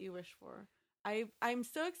careful what you wish for. I'm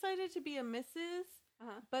so excited to be a Mrs.,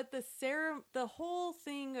 but the whole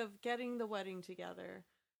thing of getting the wedding together,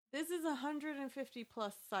 this is 150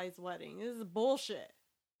 plus size wedding. This is bullshit.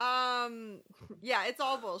 Yeah, it's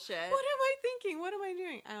all bullshit. What am I thinking? What am I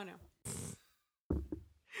doing? I don't know.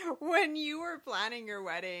 When you were planning your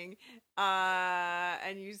wedding,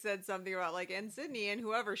 and you said something about like Aunt Sydney and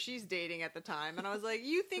whoever she's dating at the time, and I was like,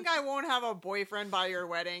 you think I won't have a boyfriend by your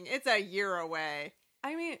wedding? It's a year away.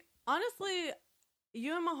 I mean, honestly,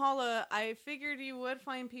 you and Mahala, I figured you would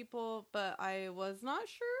find people, but I was not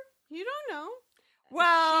sure. You don't know.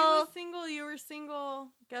 Well, she was single, you were single.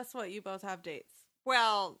 Guess what? You both have dates.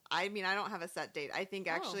 Well, I mean, I don't have a set date. I think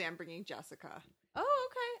actually I'm bringing Jessica. Oh,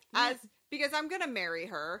 okay. Because I'm gonna marry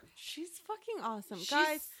her. She's fucking awesome,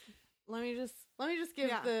 guys. Let me just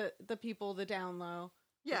give the people the down low.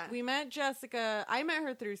 Yeah, we met Jessica. I met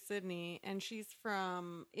her through Sydney, and she's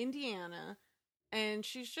from Indiana, and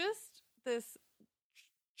she's just this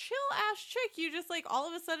chill ass chick. You just like all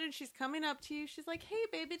of a sudden she's coming up to you. She's like, "Hey,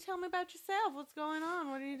 baby, tell me about yourself. What's going on?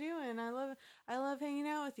 What are you doing? I love hanging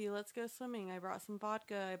out with you. Let's go swimming. I brought some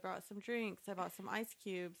vodka. I brought some drinks. I bought some ice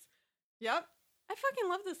cubes." Yep. I fucking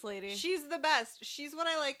love this lady. She's the best. She's what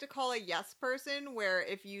I like to call a yes person, where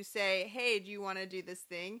if you say, hey, do you want to do this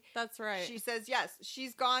thing? That's right. She says yes. She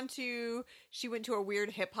went to a weird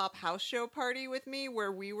hip hop house show party with me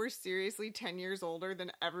where we were seriously 10 years older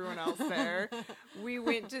than everyone else there. We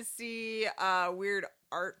went to see a weird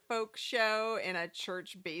art folk show in a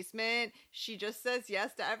church basement. She just says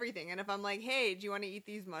yes to everything. And if I'm like, hey, do you want to eat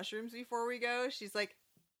these mushrooms before we go? She's like,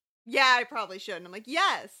 yeah, I probably should. And I'm like,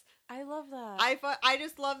 yes. I love that. I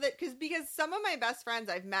just love that because some of my best friends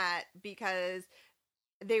I've met because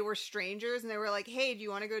they were strangers and they were like, hey, do you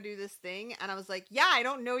want to go do this thing? And I was like, yeah, I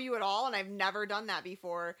don't know you at all and I've never done that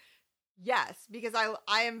before. Yes, because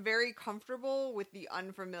I am very comfortable with the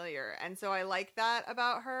unfamiliar. And so I like that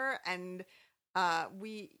about her. And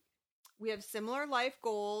we have similar life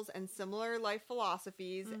goals and similar life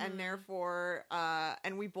philosophies, and therefore,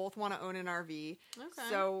 and we both want to own an RV. Okay.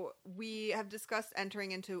 So we have discussed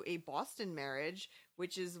entering into a Boston marriage,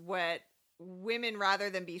 which is what women,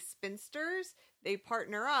 rather than be spinsters, they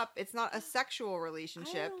partner up. It's not a sexual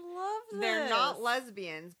relationship. I love this. They're not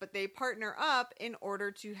lesbians, but they partner up in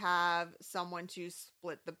order to have someone to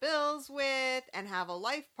split the bills with and have a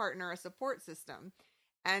life partner, a support system.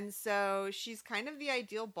 And so she's kind of the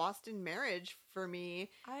ideal Boston marriage for me.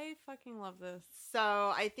 I fucking love this. So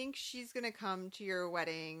I think she's going to come to your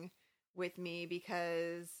wedding with me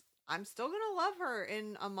because I'm still going to love her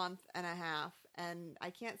in a month and a half. And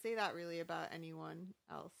I can't say that really about anyone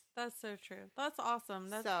else. That's so true. That's awesome.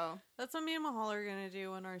 That's what me and Mahal are going to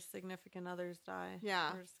do when our significant others die.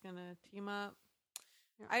 Yeah. We're just going to team up.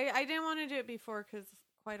 Yeah. I didn't want to do it before because,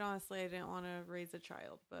 quite honestly, I didn't want to raise a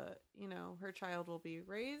child. But, you know, her child will be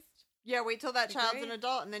raised. Yeah, wait till that child's an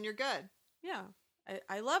adult and then you're good. Yeah.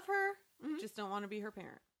 I love her. Mm-hmm. Just don't want to be her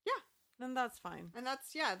parent. Yeah. Then that's fine. And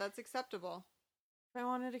that's acceptable. If I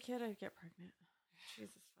wanted a kid, I'd get pregnant.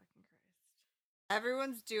 Jesus fucking Christ.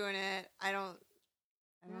 Everyone's doing it. I don't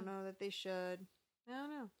know that they should. I don't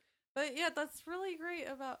know. But yeah, that's really great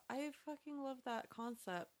I fucking love that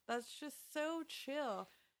concept. That's just so chill.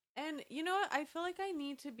 And you know what? I feel like I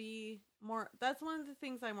need to be more, that's one of the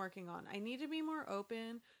things I'm working on. I need to be more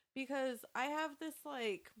open because I have this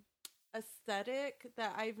like aesthetic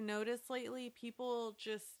that I've noticed lately. People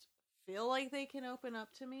just feel like they can open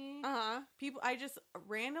up to me. I just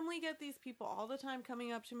randomly get these people all the time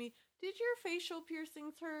coming up to me. Did your facial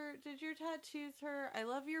piercings hurt? Did your tattoos hurt? I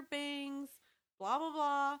love your bangs. Blah, blah,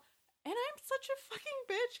 blah. And I'm such a fucking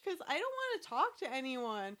bitch because I don't want to talk to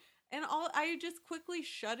anyone. And I just quickly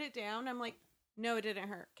shut it down. I'm like, no, it didn't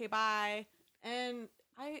hurt. Okay, bye. And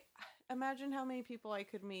I imagine how many people I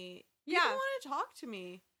could meet. Yeah. People want to talk to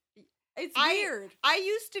me. It's weird. I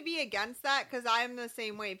used to be against that because I'm the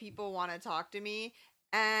same way. People want to talk to me.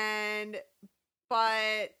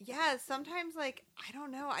 But yeah, sometimes like, I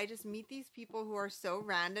don't know. I just meet these people who are so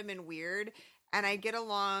random and weird and I get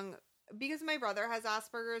along because my brother has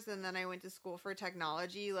Asperger's and then I went to school for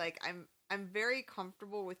technology. Like I'm very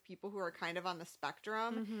comfortable with people who are kind of on the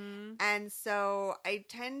spectrum. Mm-hmm. And so I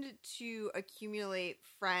tend to accumulate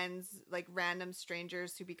friends, like random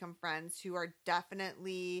strangers who become friends who are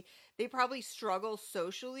definitely, they probably struggle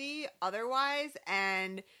socially otherwise.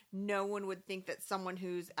 And no one would think that someone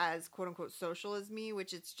who's as quote unquote social as me,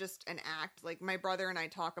 which it's just an act. Like my brother and I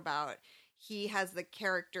talk about, he has the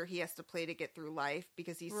character he has to play to get through life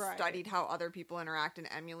because he studied how other people interact and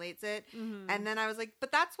emulates it. Mm-hmm. And then I was like,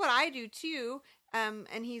 but that's what I do too. And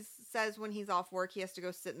he says when he's off work, he has to go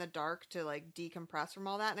sit in the dark to like decompress from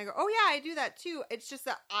all that. And I go, oh yeah, I do that too. It's just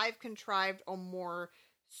that I've contrived a more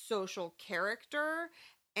social character.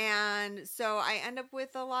 And so I end up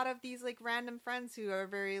with a lot of these like random friends who are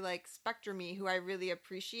very like spectrum-y, who I really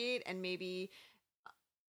appreciate. And maybe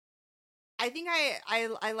I think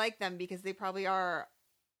I like them because they probably are,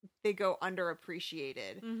 they go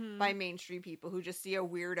underappreciated mm-hmm. by mainstream people who just see a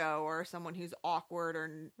weirdo or someone who's awkward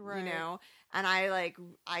or, you know, and I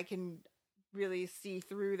can really see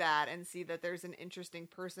through that and see that there's an interesting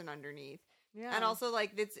person underneath. Yeah. And also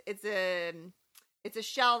like it's a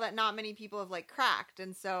shell that not many people have like cracked.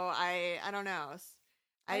 And so I don't know.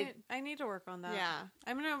 I need to work on that. Yeah.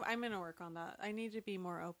 I'm going to work on that. I need to be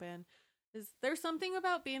more open. Is there something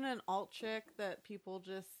about being an alt chick that people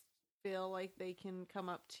just feel like they can come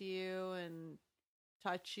up to you and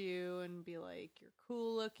touch you and be like, you're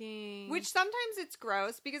cool looking? Which sometimes it's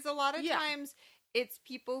gross because a lot of times it's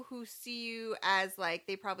people who see you as like,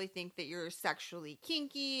 they probably think that you're sexually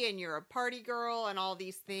kinky and you're a party girl and all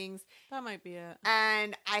these things. That might be it.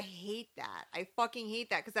 And I hate that. I fucking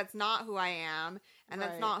hate that because that's not who I am and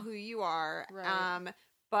that's not who you are. Right.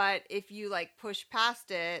 But if you like push past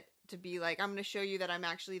it, to be like, I'm going to show you that I'm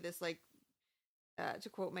actually this like, to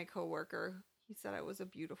quote my coworker, he said I was a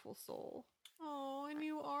beautiful soul. Oh, and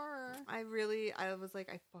you are. I was like,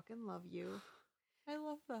 I fucking love you. I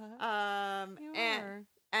love that. You are.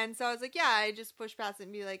 And so I was like, yeah, I just push past it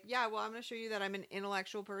and be like, yeah, well, I'm going to show you that I'm an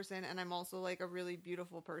intellectual person and I'm also like a really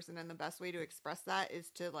beautiful person. And the best way to express that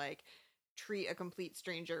is to like treat a complete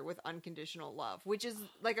stranger with unconditional love, which is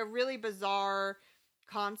like a really bizarre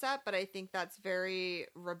concept, but I think that's very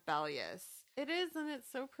rebellious. It is, and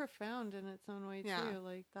it's so profound in its own way too.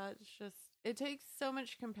 Like that's just, it takes so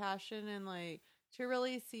much compassion and like to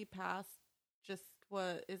really see past just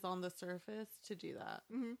what is on the surface to do that.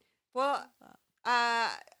 Mm-hmm. Well,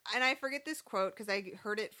 and I forget this quote because I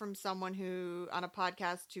heard it from someone who on a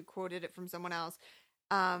podcast who quoted it from someone else.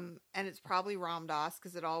 And it's probably Ram Dass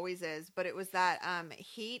because it always is, but it was that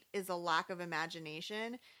hate is a lack of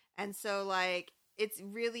imagination. And so like it's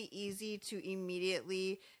really easy to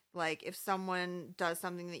immediately, like, if someone does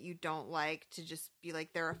something that you don't like, to just be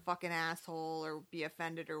like, they're a fucking asshole or be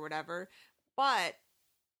offended or whatever. But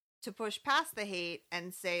to push past the hate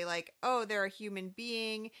and say like, oh, they're a human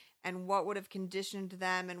being, and what would have conditioned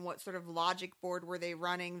them, and what sort of logic board were they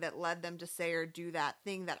running that led them to say or do that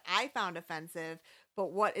thing that I found offensive,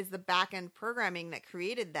 but what is the back end programming that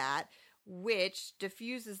created that, which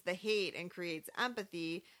diffuses the hate and creates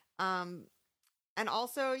empathy. And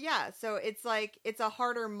also, yeah, so it's like, it's a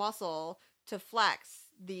harder muscle to flex,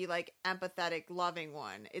 the like empathetic loving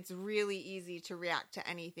one. It's really easy to react to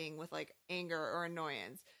anything with like anger or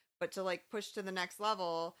annoyance, but to like push to the next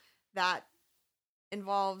level, that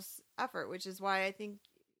involves effort, which is why I think,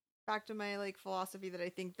 back to my like philosophy, that I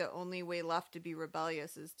think the only way left to be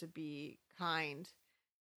rebellious is to be kind.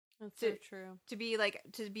 That's so true.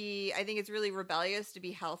 I think it's really rebellious to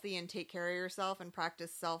be healthy and take care of yourself and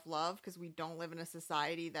practice self-love, because we don't live in a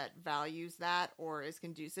society that values that or is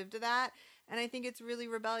conducive to that. And I think it's really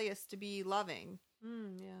rebellious to be loving.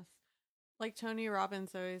 Yes. Like Tony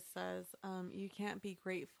Robbins always says, you can't be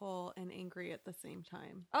grateful and angry at the same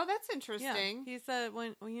time. Oh, that's interesting. Yeah. He said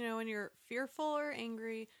when you're fearful or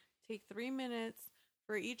angry, take 3 minutes.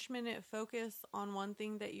 For each minute, focus on one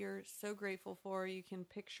thing that you're so grateful for. You can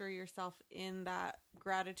picture yourself in that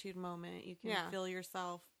gratitude moment. You can feel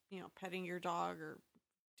yourself, petting your dog or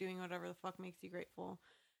doing whatever the fuck makes you grateful.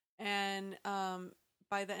 And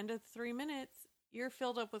by the end of 3 minutes, you're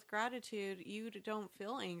filled up with gratitude. You don't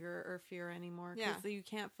feel anger or fear anymore, because you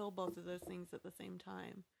can't feel both of those things at the same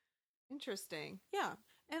time. Interesting. Yeah.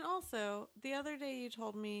 And also, the other day you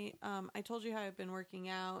told me, I told you how I've been working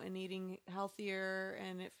out and eating healthier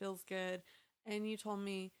and it feels good. And you told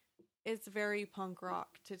me it's very punk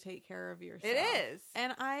rock to take care of yourself. It is.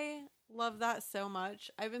 And I love that so much.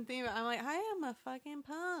 I've been thinking I'm like, I am a fucking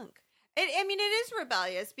punk. It is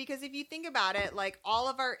rebellious, because if you think about it, like all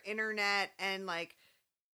of our internet and like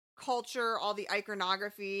culture, all the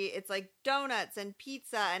iconography, it's like donuts and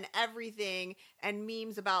pizza and everything, and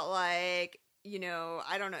memes about like,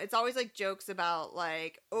 I don't know, it's always like jokes about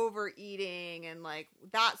like overeating and like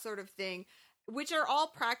that sort of thing, which are all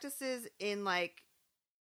practices in like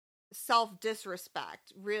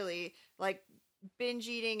self-disrespect, really, like binge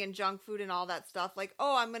eating and junk food and all that stuff. Like,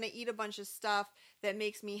 oh, I'm going to eat a bunch of stuff that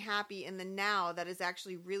makes me happy in the now that is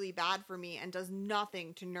actually really bad for me and does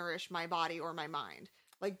nothing to nourish my body or my mind.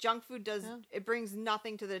 Like junk food it brings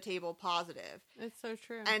nothing to the table positive. It's so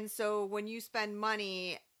true. And so when you spend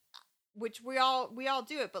money, which we all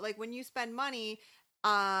do it, but like when you spend money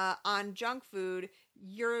on junk food,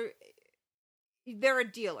 they're a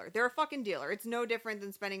dealer. They're a fucking dealer. It's no different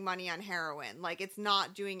than spending money on heroin. Like, it's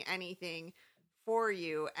not doing anything for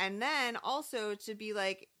you. And then also to be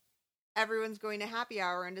like, everyone's going to happy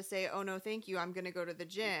hour and to say, oh no, thank you, I'm going to go to the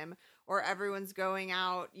gym. Or everyone's going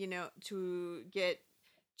out, to get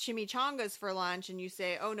chimichangas for lunch, and you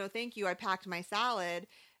say, oh no, thank you, I packed my salad.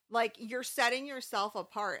 Like, you're setting yourself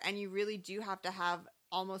apart, and you really do have to have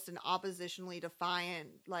almost an oppositionally defiant,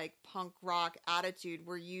 like, punk rock attitude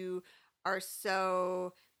where you are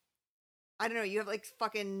so, I don't know, you have like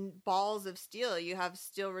fucking balls of steel. You have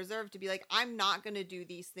steel reserve to be like, I'm not going to do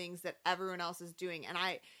these things that everyone else is doing. And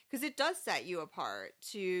because it does set you apart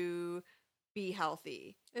to be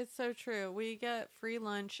healthy. It's so true. We get free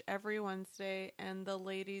lunch every Wednesday, and the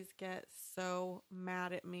ladies get so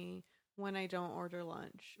mad at me when I don't order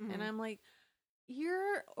lunch. Mm-hmm. And I'm like,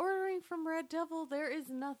 you're ordering from Red Devil. There is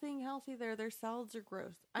nothing healthy there. Their salads are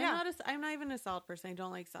gross. I'm not even a salad person. I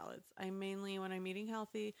don't like salads. I mainly, when I'm eating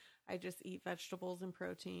healthy, I just eat vegetables and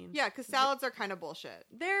protein. Yeah, because salads are kind of bullshit.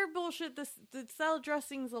 They're bullshit. The salad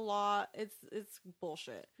dressing's a lot. It's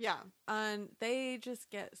bullshit. Yeah. And they just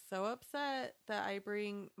get so upset that I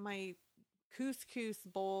bring my couscous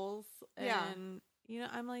bowls. And,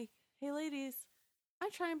 I'm like, hey, ladies, I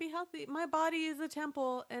try and be healthy. My body is a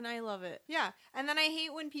temple, and I love it. Yeah. And then I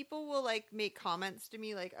hate when people will, like, make comments to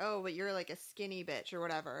me like, oh, but you're, like, a skinny bitch or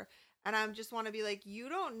whatever. And I just want to be like, you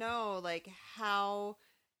don't know, like, how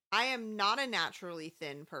I am not a naturally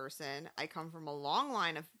thin person. I come from a long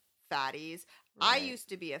line of fatties. Right. I used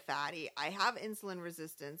to be a fatty. I have insulin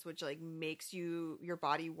resistance, which, like, makes your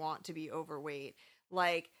body want to be overweight.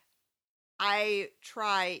 Like, I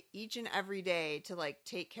try each and every day to like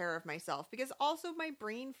take care of myself, because also my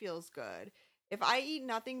brain feels good. If I eat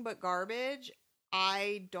nothing but garbage,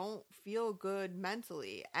 I don't feel good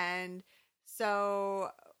mentally. And so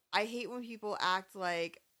I hate when people act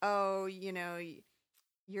like, oh, you're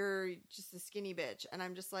just a skinny bitch. And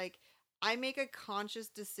I'm just like, I make a conscious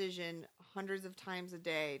decision hundreds of times a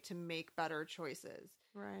day to make better choices.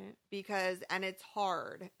 Right. And it's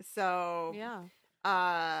hard. So yeah.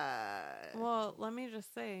 Well, let me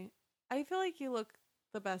just say, I feel like you look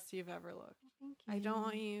the best you've ever looked. Thank you. I don't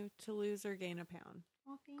want you to lose or gain a pound.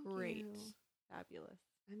 Well, thank Great. you. Fabulous.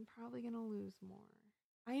 I'm probably going to lose more.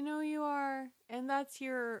 I know you are. And that's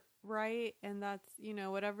your right. And that's,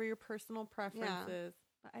 whatever your personal preference is.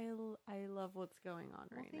 But I love what's going on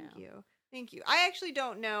right now. Thank you. I actually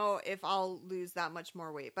don't know if I'll lose that much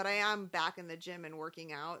more weight, but I am back in the gym and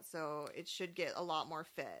working out, so it should get a lot more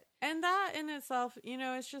fit. And that in itself,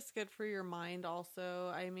 it's just good for your mind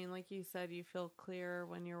also. I mean, like you said, you feel clear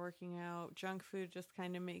when you're working out. Junk food just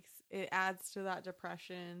kind of adds to that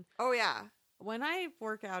depression. Oh, yeah. When I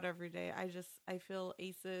work out every day, I feel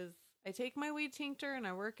aces. I take my weed tincture and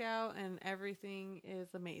I work out and everything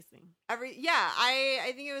is amazing. I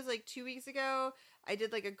think it was like 2 weeks ago. I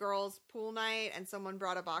did like a girls' pool night and someone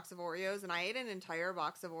brought a box of Oreos and I ate an entire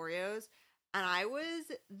box of Oreos and I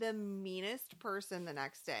was the meanest person the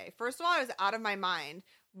next day. First of all, I was out of my mind.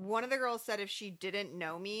 One of the girls said if she didn't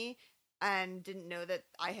know me and didn't know that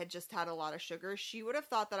I had just had a lot of sugar, she would have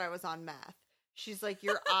thought that I was on meth. She's like,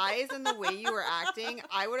 your eyes and the way you were acting,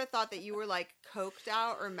 I would have thought that you were like coked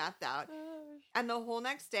out or methed out. And the whole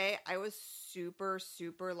next day, I was super,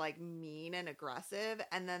 super like mean and aggressive.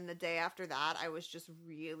 And then the day after that, I was just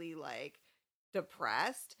really like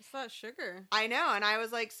depressed. It's that sugar. I know. And I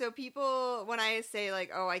was like, so people, when I say like,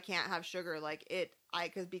 oh, I can't have sugar, like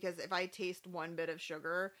because if I taste one bit of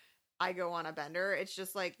sugar, I go on a bender. It's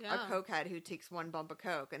just like a cokehead who takes one bump of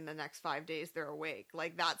coke and the next 5 days they're awake.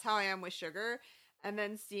 Like that's how I am with sugar. And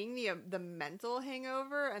then seeing the mental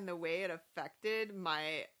hangover and the way it affected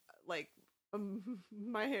my like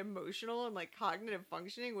my emotional and like cognitive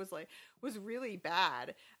functioning was really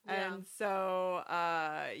bad. Yeah. And so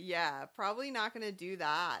probably not gonna do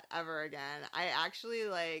that ever again. I actually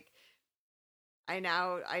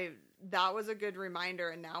that was a good reminder.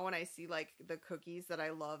 And now when I see like the cookies that I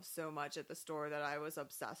love so much at the store that I was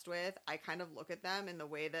obsessed with, I kind of look at them in the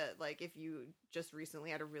way that like if you just recently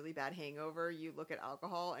had a really bad hangover, you look at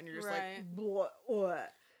alcohol and you're just like,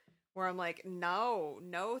 what? Where I'm like, no,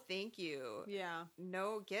 thank you. Yeah.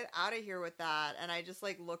 No, get out of here with that. And I just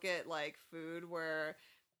like look at like food where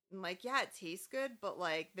I'm like, yeah, it tastes good, but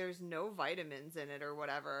like there's no vitamins in it or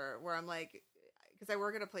whatever. Where I'm like, because I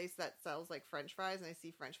work at a place that sells like French fries and I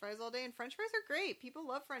see French fries all day and French fries are great. People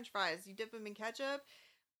love French fries. You dip them in ketchup.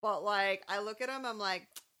 But like, I look at them, I'm like,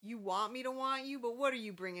 you want me to want you, but what are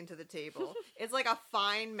you bringing to the table? It's like a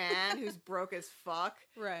fine man who's broke as fuck.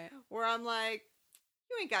 Right. Where I'm like,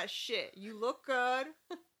 you ain't got shit. You look good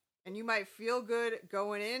and you might feel good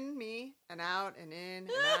going in me and out and in and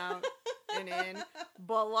out and in.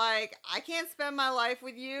 But like, I can't spend my life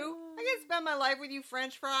with you. I can't spend my life with you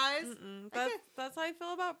French fries. That's how I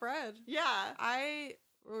feel about bread. Yeah. I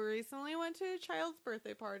recently went to a child's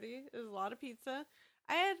birthday party. It was a lot of pizza.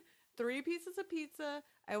 I had 3 pieces of pizza.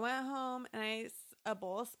 I went home and I ate a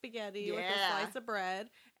bowl of spaghetti with a slice of bread.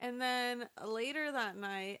 And then later that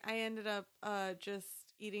night, I ended up just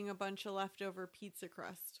eating a bunch of leftover pizza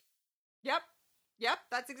crust. Yep,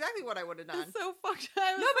 that's exactly what I would have done. It's so fucked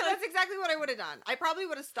up. No, but that's exactly what I would have done. I probably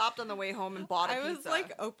would have stopped on the way home and bought a pizza. I was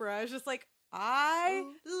like Oprah. I was just like, I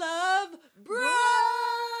love bread.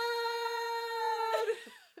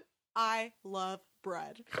 I love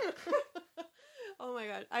bread. Oh my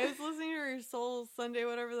god. I was listening to her Soul Sunday,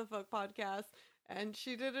 whatever the fuck podcast, and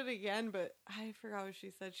she did it again, but I forgot what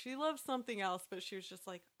she said. She loves something else, but she was just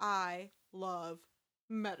like, I love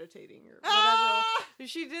meditating or whatever.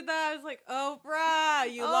 She did that. I was like,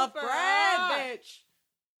 Oprah, you love bread, bitch.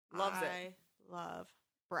 Loves it. I love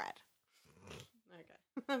bread. Okay,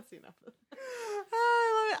 that's enough of that.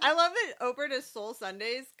 I love that Oprah does Soul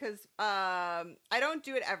Sundays because I don't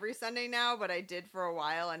do it every Sunday now, but I did for a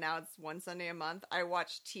while, and now it's one Sunday a month. I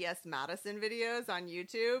watch T.S. Madison videos on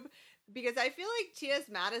YouTube because I feel like T.S.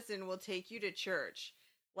 Madison will take you to church.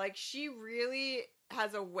 Like, she really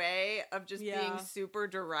has a way of just being super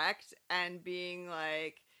direct and being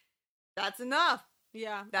like, that's enough.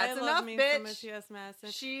 Yeah. That's enough, bitch. T.S. Madison.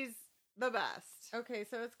 She's the best. Okay,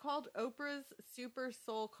 so it's called Oprah's Super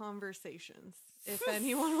Soul Conversations. If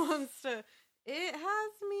anyone wants to... It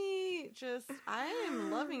has me just... I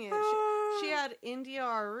am loving it. She had India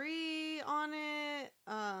Arie on it.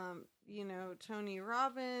 Tony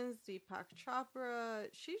Robbins, Deepak Chopra.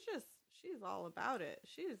 She's all about it.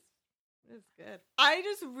 It's good. I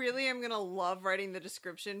just really am going to love writing the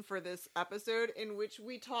description for this episode in which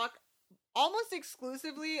we talk almost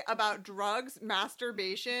exclusively about drugs,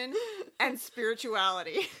 masturbation, and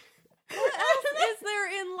spirituality. What else is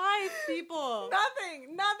there in life, people?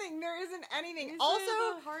 Nothing. There isn't anything. This also,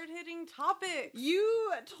 is a hard-hitting topic.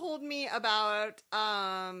 You told me about,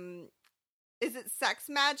 is it sex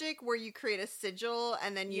magic where you create a sigil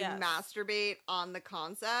and then you masturbate on the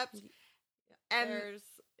concept? And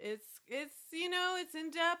it's it's in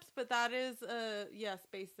depth, but that is yes,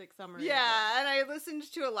 basic summary. Yeah, and I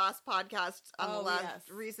listened to a last podcast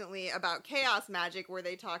recently about chaos magic where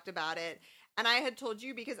they talked about it. And I had told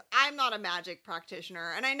you, because I'm not a magic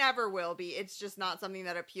practitioner, and I never will be. It's just not something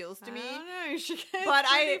that appeals to me. I don't know. You should get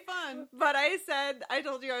fun. But I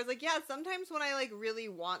told you, I was like, yeah, sometimes when I like really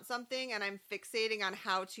want something and I'm fixating on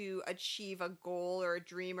how to achieve a goal or a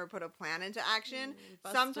dream or put a plan into action,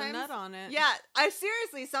 Bust a nut on it. Yeah,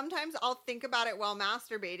 sometimes I'll think about it while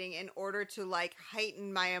masturbating in order to like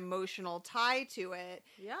heighten my emotional tie to it,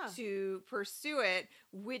 to pursue it,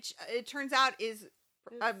 which it turns out is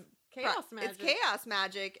chaos magic. It's chaos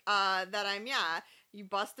magic that you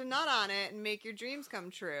bust a nut on it and make your dreams come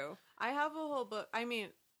true. I have a whole book. I mean,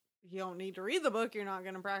 you don't need to read the book. You're not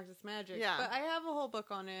going to practice magic. Yeah. But I have a whole book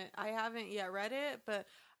on it. I haven't yet read it, but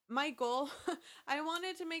my goal, I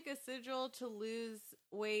wanted to make a sigil to lose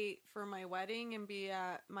weight for my wedding and be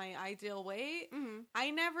at my ideal weight. Mm-hmm.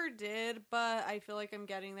 I never did, but I feel like I'm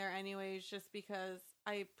getting there anyways, just because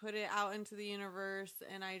I put it out into the universe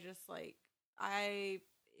and I just like, I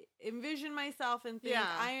envision myself and think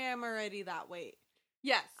I am already that weight.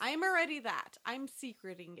 Yes. I'm already that. I'm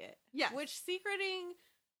secreting it. Yes. Which secreting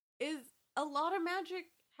is a lot of magic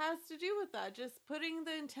has to do with that. Just putting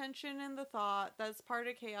the intention and the thought. That's part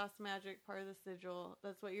of chaos magic, part of the sigil.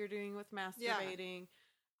 That's what you're doing with masturbating. Yeah.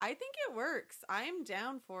 I think it works. I'm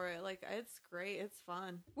down for it. Like, it's great. It's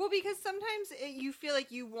fun. Well, because sometimes you feel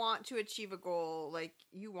like you want to achieve a goal. Like,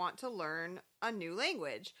 you want to learn a new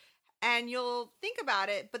language. And you'll think about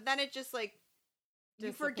it, but then it just like,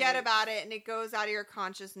 you forget about it and it goes out of your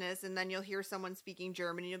consciousness, and then you'll hear someone speaking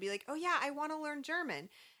German and you'll be like, oh yeah, I want to learn German.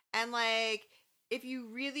 And like, if you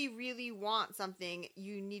really, really want something,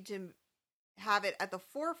 you need to have it at the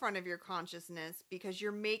forefront of your consciousness, because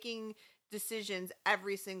you're making decisions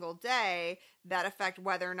every single day that affect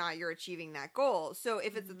whether or not you're achieving that goal. So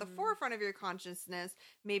if it's at the forefront of your consciousness,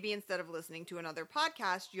 maybe instead of listening to another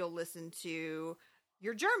podcast, you'll listen to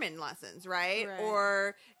your German lessons, right?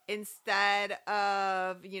 Or instead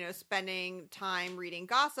of, spending time reading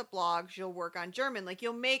gossip blogs, you'll work on German. Like,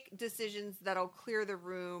 you'll make decisions that'll clear the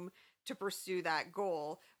room to pursue that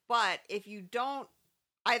goal. But if you don't,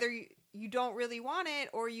 either you don't really want it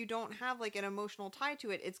or you don't have like an emotional tie to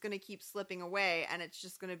it, it's going to keep slipping away and it's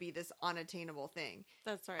just going to be this unattainable thing.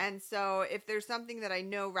 That's right. And so if there's something that I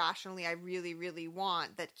know rationally I really, really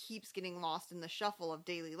want that keeps getting lost in the shuffle of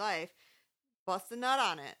daily life, bust a nut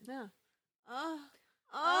on it. Yeah.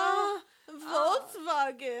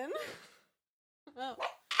 Volkswagen.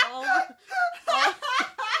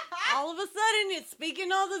 All of a sudden, it's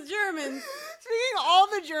speaking all the German.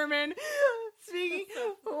 Speaking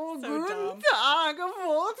so Guten Tag,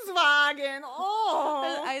 Volkswagen.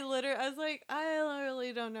 Oh. I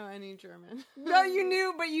literally don't know any German. No, you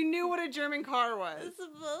knew what a German car was. It's a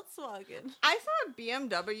Volkswagen. I saw a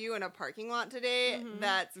BMW in a parking lot today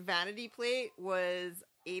that's vanity plate was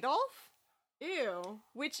Adolf. Ew.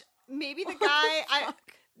 Which maybe the guy,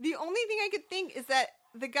 the only thing I could think is that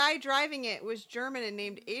the guy driving it was German and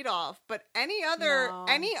named Adolf, but any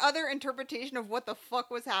other interpretation of what the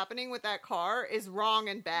fuck was happening with that car is wrong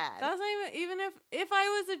and bad. That's not even if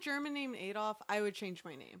I was a German named Adolf, I would change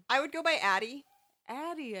my name. I would go by Addie.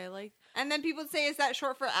 Addie, I like. And then people would say, is that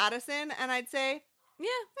short for Addison? And I'd say, yeah,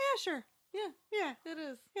 sure. Yeah, it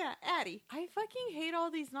is. Yeah, Addie. I fucking hate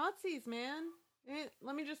all these Nazis, man.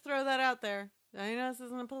 Let me just throw that out there. I know this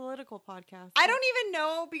isn't a political podcast. I don't even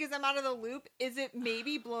know, because I'm out of the loop. Is it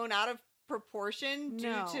maybe blown out of proportion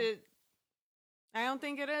due to... I don't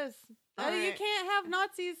think it is. You can't have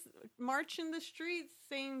Nazis march in the streets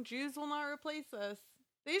saying Jews will not replace us.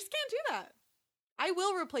 They just can't do that. I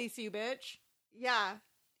will replace you, bitch. Yeah.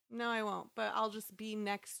 No, I won't. But I'll just be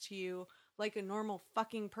next to you like a normal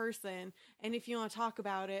fucking person. And if you want to talk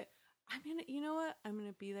about it, you know what? I'm going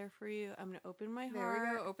to be there for you. I'm going to open my heart.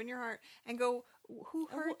 There we go. Open your heart and go, who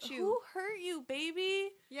hurt you? Who hurt you, baby?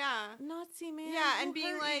 Yeah. Nazi man. Yeah, and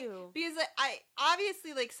being like, because I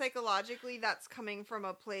obviously, like, psychologically, that's coming from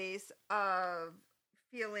a place of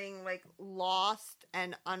feeling like lost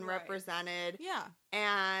and unrepresented. Right. Yeah.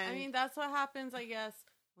 And that's what happens, I guess,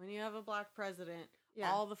 when you have a black president.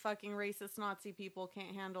 Yeah. All the fucking racist Nazi people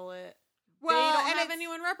can't handle it. Well, they don't have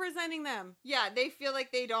anyone representing them. Yeah, they feel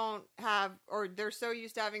like they don't have, or they're so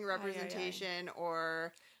used to having representation,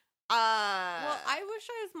 or... well, I wish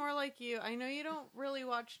I was more like you. I know you don't really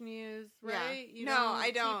watch news, right? Yeah. I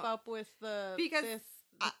don't keep up with the... Because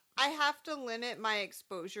I have to limit my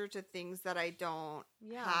exposure to things that I don't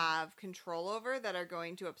have control over that are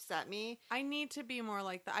going to upset me. I need to be more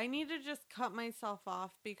like that. I need to just cut myself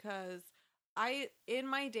off, because in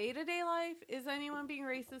my day-to-day life, is anyone being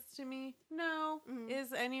racist to me? No. Mhm.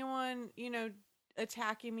 Is anyone,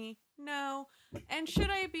 attacking me? No. And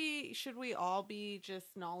should we all be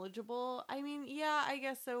just knowledgeable? I mean, yeah, I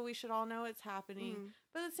guess so. We should all know it's happening. Mhm.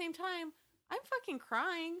 But at the same time, I'm fucking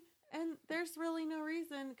crying, and there's really no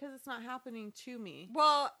reason because it's not happening to me.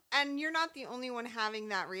 Well, and you're not the only one having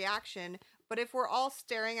that reaction. But if we're all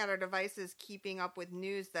staring at our devices, keeping up with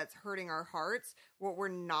news that's hurting our hearts, what we're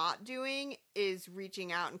not doing is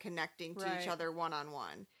reaching out and connecting to each Right. other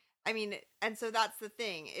one-on-one. I mean, and so that's the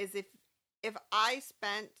thing, is if I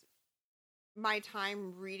spent my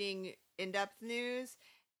time reading in-depth news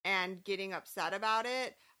and getting upset about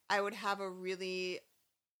it, I would have a really...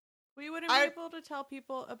 We wouldn't be able to tell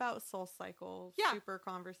people about Soul Cycle super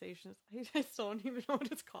conversations. I still don't even know what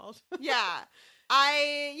it's called. Yeah.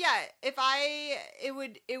 It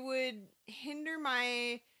would hinder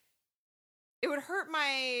my... It would hurt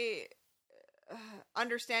my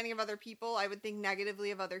understanding of other people. I would think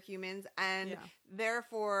negatively of other humans, and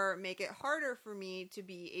therefore make it harder for me to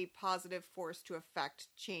be a positive force to affect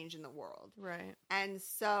change in the world. Right. And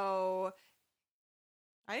so...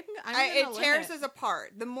 it tears us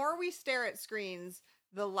apart. The more we stare at screens,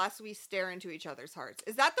 the less we stare into each other's hearts.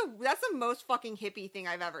 That's the most fucking hippie thing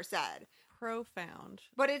I've ever said. Profound.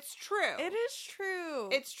 But it's true. It is true.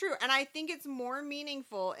 It's true. And I think it's more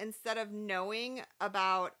meaningful, instead of knowing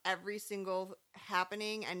about every single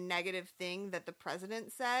happening and negative thing that the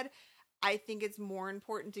president said, I think it's more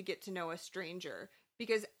important to get to know a stranger.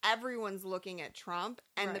 Because everyone's looking at Trump,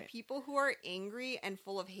 and the people who are angry and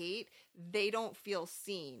full of hate, they don't feel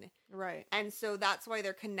seen. Right. And so that's why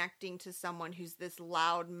they're connecting to someone who's this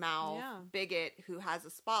loudmouth bigot who has a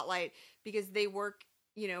spotlight, because they work,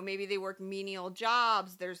 maybe they work menial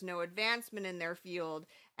jobs. There's no advancement in their field.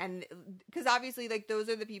 And because obviously, like, those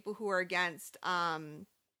are the people who are against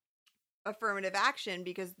affirmative action,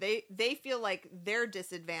 because they feel like they're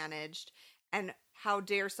disadvantaged. And how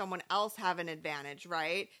dare someone else have an advantage,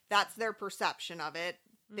 right? That's their perception of it.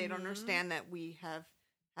 They don't understand that we have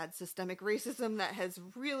had systemic racism that has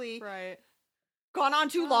really gone on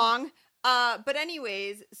too long. But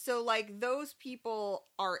anyways, so like those people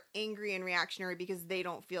are angry and reactionary because they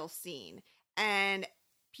don't feel seen. And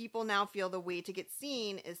people now feel the way to get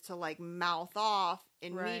seen is to like mouth off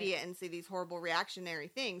in media and say these horrible reactionary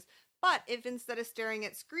things. But if instead of staring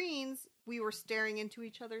at screens, we were staring into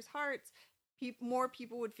each other's hearts, more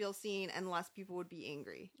people would feel seen and less people would be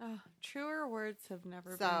angry. Oh, truer words have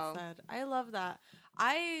never been said. I love that.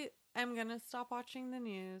 I am going to stop watching the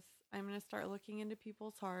news. I'm going to start looking into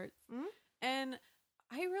people's hearts. Mm-hmm. And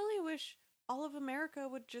I really wish all of America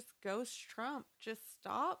would just ghost Trump. Just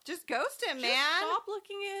stop. Just ghost him, man. Stop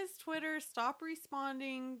looking at his Twitter. Stop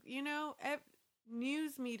responding.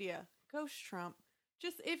 News media. Ghost Trump.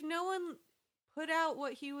 Just, if no one put out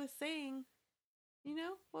what he was saying...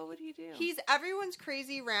 what would he do? He's everyone's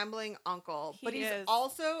crazy, rambling uncle, but he's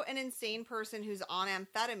also an insane person who's on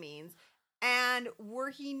amphetamines. And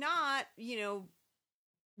were he not,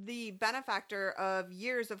 the benefactor of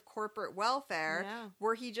years of corporate welfare,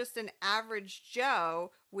 were he just an average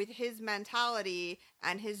Joe with his mentality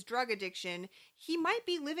and his drug addiction, he might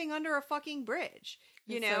be living under a fucking bridge,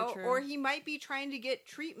 so or he might be trying to get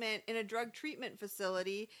treatment in a drug treatment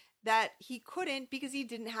facility that he couldn't because he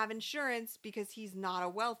didn't have insurance, because he's not a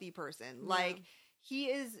wealthy person. Yeah. Like, he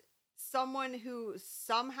is someone who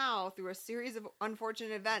somehow, through a series of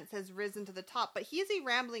unfortunate events, has risen to the top. But he is a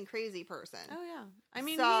rambling, crazy person. Oh, yeah. I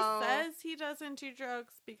mean, he says he doesn't do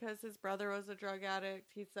drugs because his brother was a drug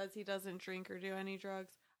addict. He says he doesn't drink or do any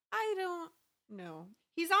drugs. I don't know.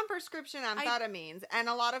 He's on prescription amphetamines, and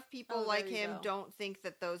a lot of people like him don't think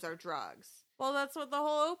that those are drugs. Well, that's what the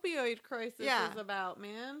whole opioid crisis is about,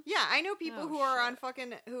 man. Yeah, I know people who are on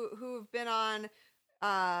fucking who've been on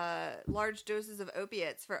large doses of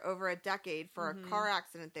opiates for over a decade for a car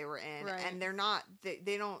accident they were in, and they're not.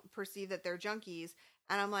 They don't perceive that they're junkies.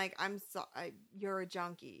 And I'm like, you're a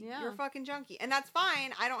junkie. Yeah. You're a fucking junkie, and that's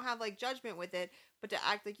fine. I don't have like judgment with it, but to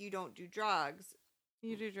act like you don't do drugs.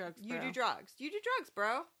 You do drugs, bro. You do drugs. You do drugs,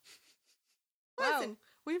 bro. Listen, wow,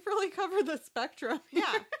 we've really covered the spectrum. Yeah.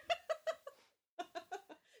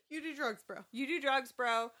 You do drugs, bro. You do drugs,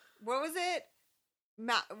 bro. What was it?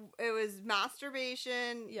 It was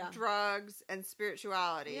masturbation, drugs, and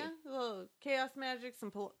spirituality. Yeah, a little chaos magic,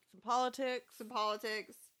 some politics. Some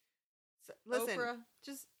politics. So, listen, Oprah.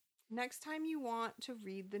 Just next time you want to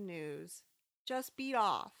read the news, just beat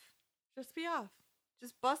off. Just be off.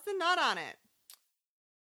 Just bust a nut on it.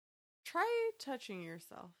 Try touching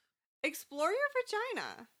yourself. Explore your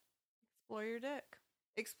vagina. Explore your dick.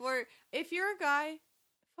 Explore. If you're a guy,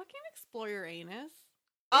 fucking explore your anus.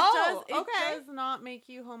 It does not make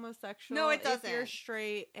you homosexual. No, it doesn't. If you're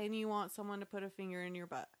straight and you want someone to put a finger in your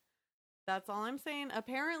butt. That's all I'm saying.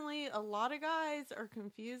 Apparently, a lot of guys are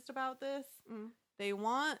confused about this. They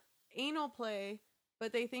want anal play,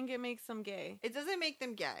 but they think it makes them gay. It doesn't make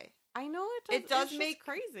them gay. I know it does. It does it's make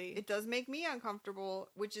crazy. It does make me uncomfortable,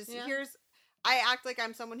 which is I act like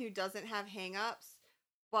I'm someone who doesn't have hang-ups,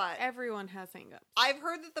 but everyone has hang-ups. I've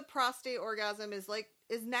heard that the prostate orgasm is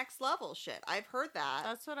next level shit. I've heard that.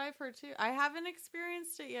 That's what I've heard too. I haven't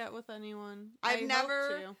experienced it yet with anyone.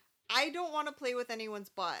 I don't want to play with anyone's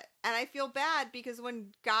butt. And I feel bad because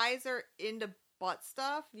when guys are into butt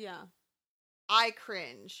stuff, I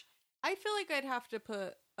cringe. I feel like I'd have to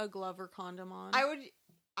put a glove or condom on.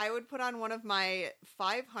 I would put on one of my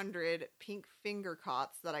 500 pink finger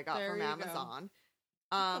cots that I got from Amazon.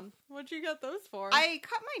 What'd you get those for? I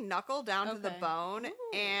cut my knuckle down to the bone.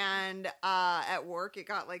 Ooh. And at work it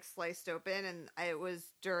got like sliced open, and it was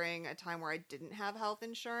during a time where I didn't have health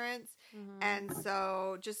insurance. And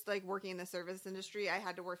so just like working in the service industry, I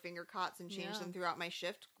had to wear finger cots and change them throughout my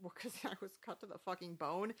shift because I was cut to the fucking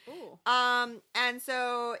bone. Ooh. And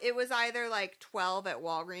so it was either like 12 at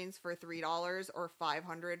Walgreens for $3 or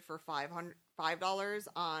 500 for $5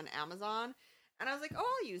 on Amazon. And I was like,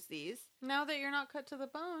 I'll use these. Now that you're not cut to the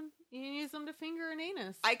bone, you can use them to finger an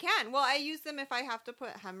anus. I can. Well, I use them if I have to put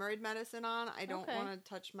hemorrhoid medicine on. I don't want to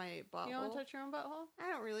touch my butthole. You want to touch your own butthole? I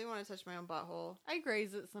don't really want to touch my own butthole. I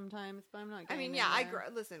graze it sometimes, but I'm not getting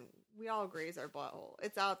listen, we all graze our butthole.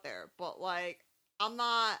 It's out there. But, like, I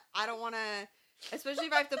don't want to, especially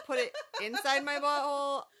if I have to put it inside my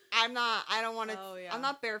butthole, I don't want to, I'm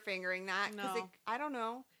not bare fingering that. Because I don't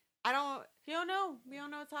know. You don't know. We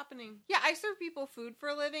don't know what's happening. Yeah, I serve people food for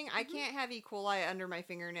a living. I can't have E. coli under my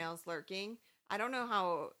fingernails lurking. I don't know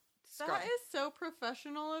how. That is so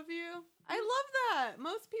professional of you. I love that.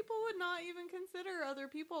 Most people would not even consider other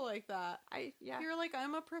people like that. You're like,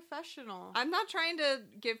 I'm a professional. I'm not trying to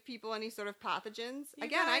give people any sort of pathogens.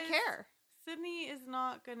 Again, I care. Sydney is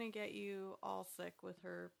not going to get you all sick with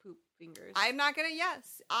her poop fingers. I'm not going to,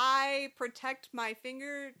 I protect my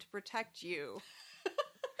finger to protect you.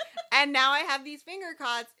 And now I have these finger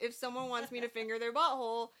cots. If someone wants me to finger their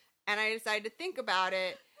butthole and I decide to think about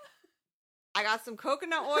it, I got some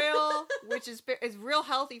coconut oil, which is real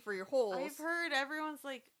healthy for your holes. I've heard everyone's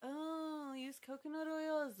like, oh, use coconut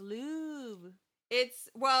oil as lube. It's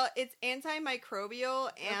antimicrobial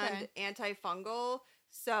and antifungal,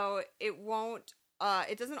 so it won't,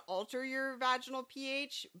 it doesn't alter your vaginal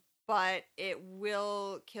pH, but it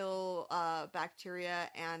will kill bacteria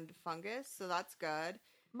and fungus, so that's good.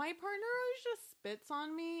 My partner always just spits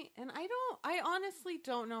on me, and I honestly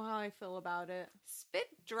don't know how I feel about it. Spit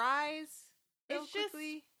dries. It's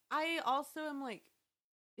quickly. Just, I also am like,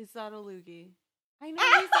 is that a loogie? I know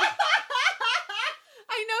he's like,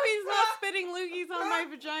 I know he's not spitting loogies on my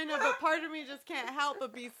vagina, but part of me just can't help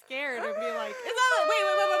but be scared and be like, is that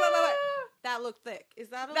wait. That looked thick. Is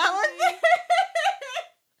that a loogie?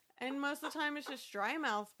 And most of the time it's just dry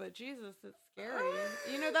mouth, but Jesus, it's scary.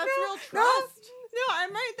 You know, that's real trust. No,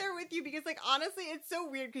 I'm right there with you because, like, honestly, it's so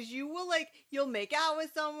weird because you will, like, you'll make out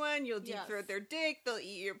with someone, you'll deep throat their dick, they'll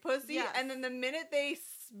eat your pussy, and then the minute they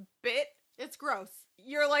spit, it's gross.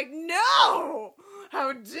 You're like, no!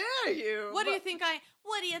 How dare you? What do you think I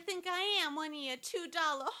am? One of your $2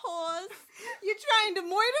 whores? You trying to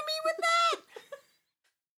moiter me with that?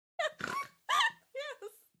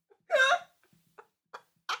 Yes.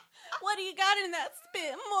 What do you got in that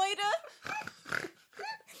spit, moiter?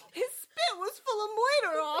 His spit was full of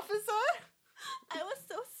moiter, officer. I was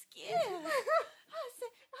so scared. I said,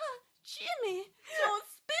 Jimmy, don't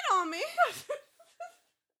spit on me.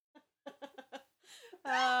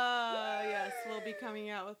 Yes, we'll be coming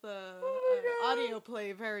out with a audio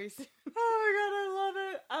play very soon. Oh my god, I love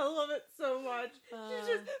it. I love it so much. She's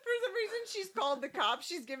just, for some reason, she's called the cops.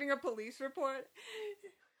 She's giving a police report.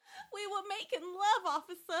 We were making love,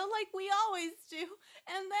 officer, like we always do.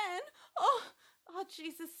 And then, oh,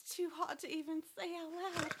 Jesus, too hard to even say out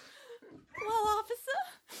loud. Well, officer,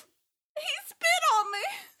 he spit on me.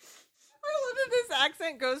 I love that this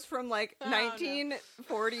accent goes from, like,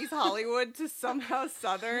 1940s Hollywood to somehow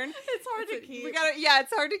Southern. It's hard to keep.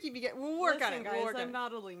 It's hard to keep. We'll work on it. Guys, I'm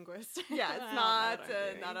not a linguist. Yeah, it's not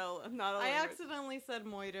a linguist. I accidentally said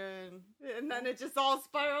moiter, and then it just all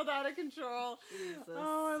spiraled out of control. Jesus.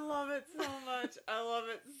 Oh, I love it so much. I love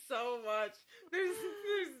it so much.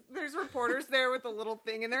 There's reporters there with a little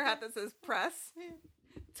thing in their hat that says press.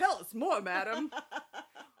 Tell us more, madam.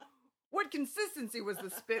 What consistency was the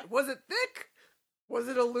spit? Was it thick? Was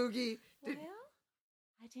it a loogie? Well,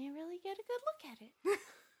 I didn't really get a good look at it.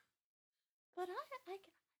 But I think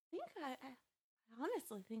I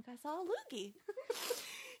honestly think I saw a loogie.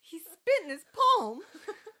 He spit in his palm.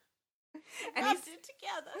 And he it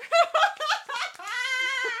together.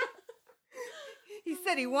 He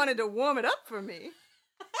said he wanted to warm it up for me.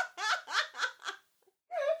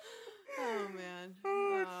 Oh, man.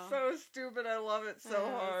 Oh, it's so stupid. I love it so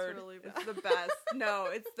hard. It's really bad. It's the best. No,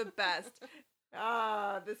 it's the best.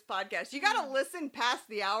 This podcast. You gotta listen past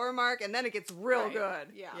the hour mark, and then it gets real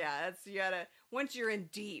good. Yeah. Yeah, you gotta, once you're in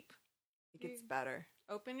deep, it gets better.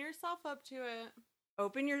 Open yourself up to it.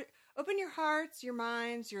 Open your hearts, your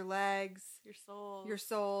minds, your legs, your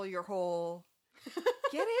soul, your whole.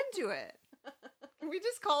 Get into it. Can we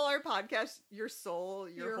just call our podcast "Your Soul,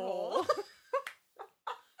 Your Whole"?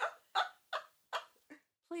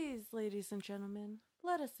 Please, ladies and gentlemen,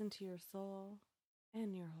 let us into your soul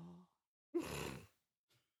and your whole.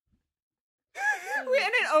 And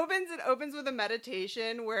it opens with a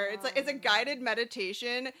meditation where it's a guided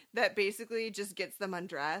meditation that basically just gets them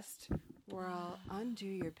undressed. Well, undo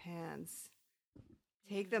your pants,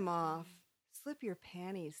 take them off, slip your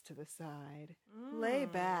panties to the side, lay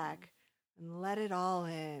back, and let it all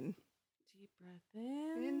in. Deep breath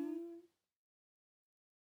in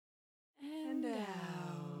and out.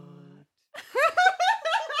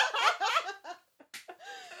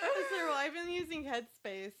 I've been using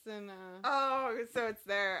Headspace and oh, so it's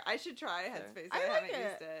there. I should try Headspace. I haven't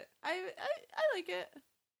used it. I like it.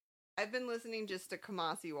 I've been listening just to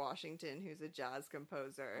Kamasi Washington, who's a jazz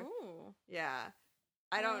composer. Oh, yeah.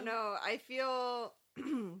 I don't know. I feel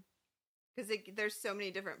because there's so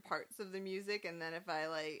many different parts of the music, and then if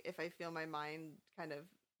I feel my mind kind of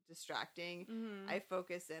distracting, I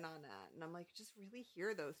focus in on that, and I'm like, just really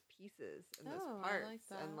hear those pieces and those parts, I like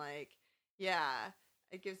that. and like, yeah,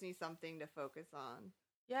 it gives me something to focus on.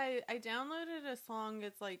 Yeah, I downloaded a song.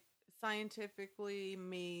 It's like scientifically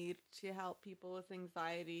made to help people with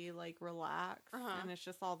anxiety, like relax, and it's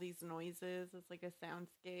just all these noises. It's like a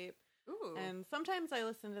soundscape. Ooh. And sometimes I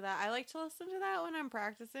listen to that. I like to listen to that when I'm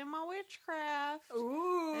practicing my witchcraft.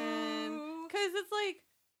 Ooh. And because it's like,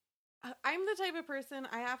 I'm the type of person,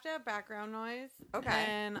 I have to have background noise. Okay.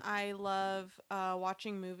 And I love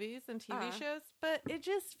watching movies and TV shows, but it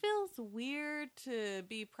just feels weird to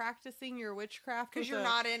be practicing your witchcraft because you're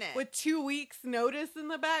not in it with 2 weeks notice in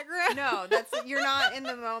the background. No, you're not in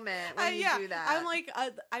the moment when you do that. I'm like,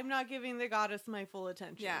 I'm not giving the goddess my full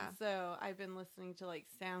attention. Yeah. So I've been listening to like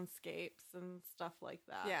soundscapes and stuff like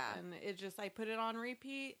that. Yeah. And it just, I put it on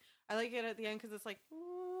repeat. I like it at the end because it's like,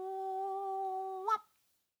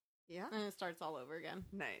 yeah, and it starts all over again.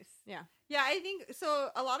 Nice. Yeah. Yeah, I think so.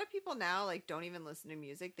 A lot of people now like don't even listen to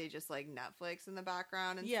music. They just like Netflix in the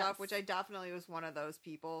background and stuff, which I definitely was one of those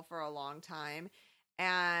people for a long time.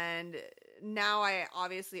 And now I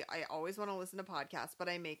always want to listen to podcasts, but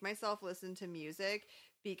I make myself listen to music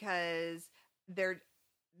because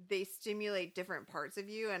they stimulate different parts of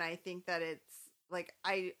you, and I think that it's like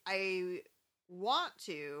I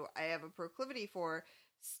have a proclivity for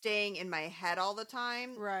staying in my head all the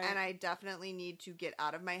time. Right. And I definitely need to get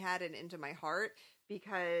out of my head and into my heart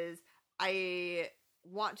because I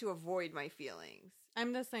want to avoid my feelings.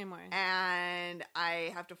 I'm the same way. And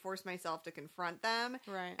I have to force myself to confront them.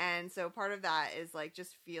 Right. And so part of that is like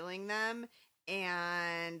just feeling them.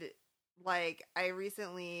 And like I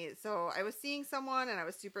was seeing someone and I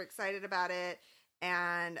was super excited about it.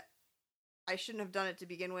 And I shouldn't have done it to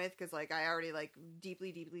begin with because like I already like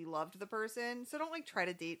deeply, deeply loved the person. So don't like try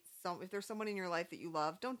to date if there's someone in your life that you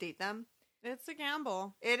love, don't date them. It's a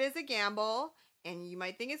gamble. It is a gamble, and you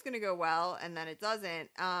might think it's going to go well, and then it doesn't.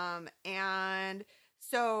 And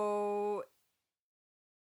so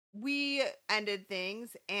we ended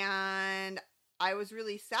things, and I was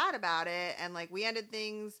really sad about it. And like we ended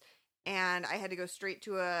things, and I had to go straight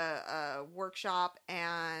to a workshop,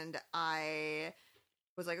 and I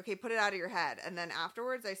was like, okay, put it out of your head. And then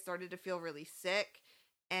afterwards I started to feel really sick,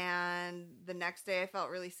 and the next day I felt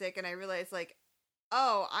really sick, and I realized like,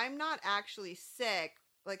 oh, I'm not actually sick,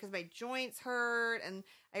 like because my joints hurt, and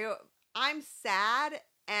I go, I'm sad,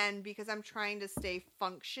 and because I'm trying to stay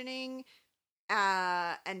functioning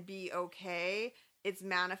and be okay, it's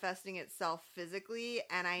manifesting itself physically,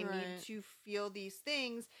 and I need to feel these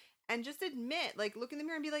things and just admit, like look in the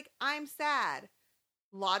mirror and be like, I'm sad.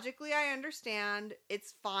 Logically, I understand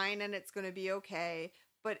it's fine and it's going to be okay,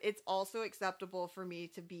 but it's also acceptable for me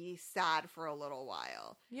to be sad for a little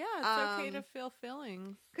while. Yeah, it's okay to feel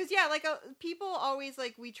feelings. Because, yeah, like people always,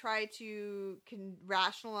 like, we try to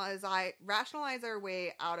rationalize our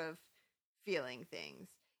way out of feeling things.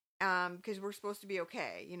 Because we're supposed to be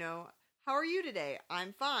okay, you know? How are you today?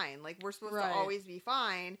 I'm fine. Like, we're supposed to always be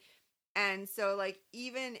fine. And so, like,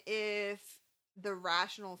 even if the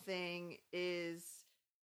rational thing is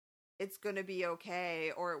it's going to be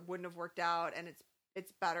okay, or it wouldn't have worked out and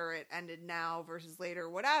it's better it ended now versus later,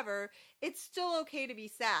 whatever, it's still okay to be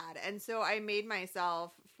sad. And so I made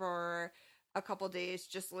myself for a couple days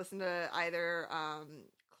just listen to either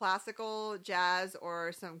classical, jazz,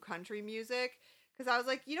 or some country music. Because I was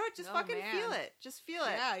like, you know what? Just fucking feel it. Just feel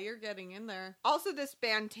it. Yeah, you're getting in there. Also, this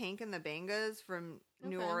band Tank and the Bangas from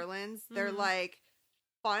New Orleans, they're like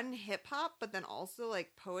fun hip hop, but then also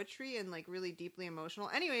like poetry and like really deeply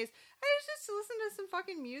emotional. Anyways, I just listened to some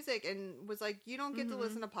fucking music and was like, you don't get to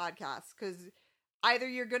listen to podcasts because either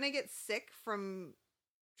you're going to get sick from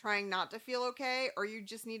trying not to feel okay, or you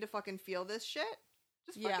just need to fucking feel this shit.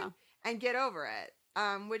 Just fucking and get over it.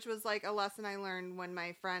 Which was like a lesson I learned when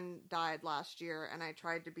my friend died last year and I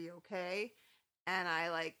tried to be okay. And I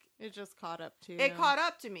like... It just caught up to you. It caught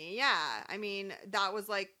up to me, yeah. I mean, that was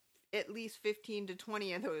like at least 15 to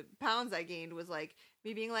 20 of the pounds I gained was like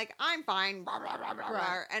me being like, I'm fine. Blah, blah, blah, blah,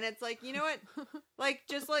 blah. And it's like, you know what? Like,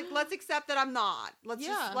 just like, let's accept that I'm not. Let's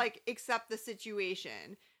just like accept the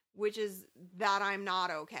situation, which is that I'm not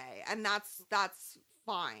okay. And that's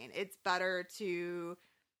fine. It's better to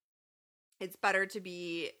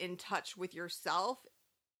be in touch with yourself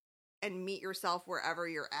and meet yourself wherever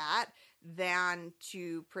you're at than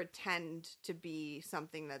to pretend to be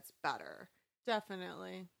something that's better.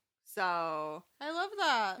 Definitely. So. I love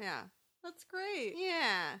that. Yeah. That's great.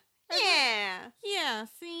 Yeah. Yeah. Yeah,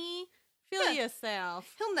 see? Feel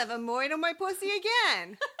yourself. He'll never moid on my pussy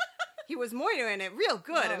again. He was moiding it real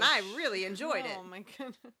good, and I really enjoyed it. Oh, my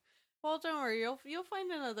goodness. Well, don't worry. You'll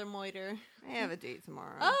find another moiter. I have a date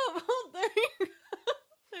tomorrow. Oh, well, there you go.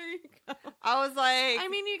 There you go. I was like... I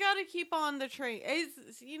mean, you got to keep on the train.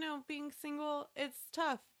 It's, you know, being single, it's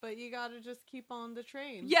tough, but you got to just keep on the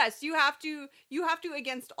train. Yes, you have to,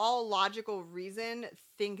 against all logical reason,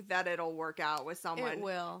 think that it'll work out with someone. It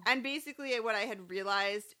will. And basically what I had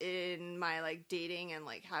realized in my, like, dating and,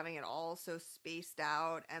 like, having it all so spaced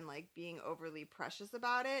out and, like, being overly precious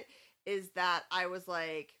about it is that I was,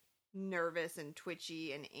 like... nervous and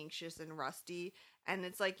twitchy and anxious and rusty, and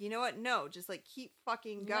it's like, you know what, no, just like keep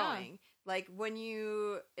fucking going. Like when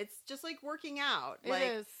it's just like working out. Like, it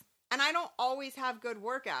is. And I don't always have good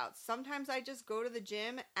workouts. Sometimes I just go to the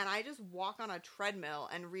gym and I just walk on a treadmill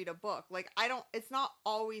and read a book. Like it's not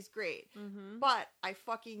always great, but I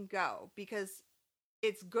fucking go because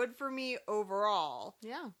it's good for me overall.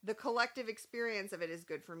 Yeah, the collective experience of it is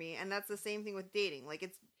good for me, and that's the same thing with dating. Like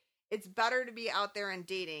it's better to be out there and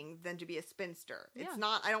dating than to be a spinster. Yeah. It's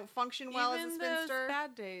not, I don't function well as a spinster. Those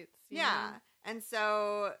bad dates. Yeah. And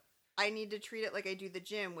so I need to treat it like I do the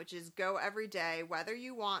gym, which is go every day, whether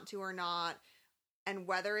you want to or not, and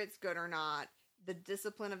whether it's good or not, the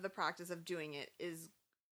discipline of the practice of doing it is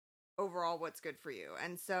overall what's good for you.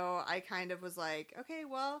 And so I kind of was like, okay,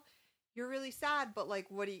 well, you're really sad, but like,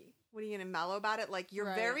 what are you going to mellow about it? Like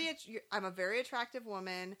I'm a very attractive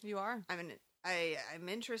woman. You are. I'm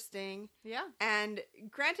interesting. Yeah. And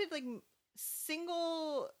granted, like,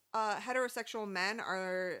 single heterosexual men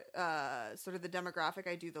are sort of the demographic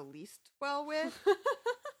I do the least well with.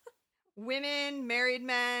 Women, married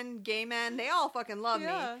men, gay men, they all fucking love me.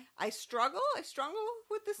 I struggle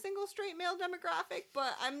with the single straight male demographic,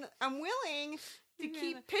 but I'm willing to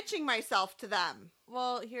keep pitching myself to them.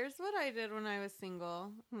 Well, here's what I did when I was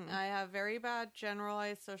single. I have very bad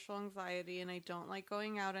generalized social anxiety, and I don't like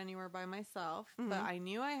going out anywhere by myself. But I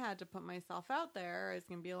knew I had to put myself out there. I was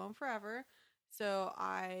going to be alone forever. So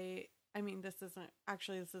I mean, this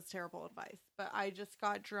is terrible advice, but I just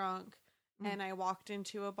got drunk and I walked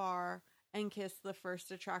into a bar and kissed the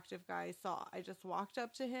first attractive guy I saw. I just walked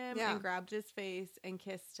up to him and grabbed his face and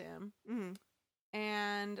kissed him.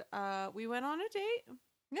 And we went on a date.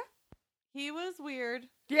 Yeah. He was weird.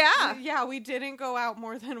 Yeah. Yeah, we didn't go out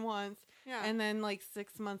more than once. Yeah. And then like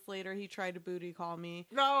 6 months later, he tried to booty call me.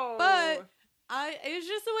 No. But it was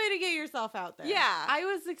just a way to get yourself out there. Yeah. I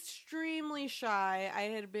was extremely shy. I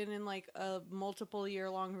had been in like a multiple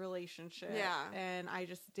year-long relationship. Yeah. And I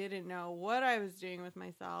just didn't know what I was doing with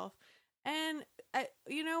myself. And,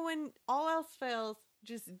 when all else fails,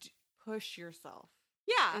 just push yourself.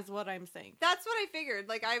 Yeah. Is what I'm saying. That's what I figured.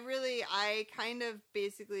 Like, I kind of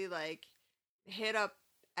basically, like, hit up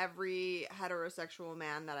every heterosexual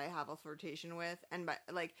man that I have a flirtation with. And,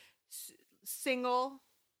 like, single,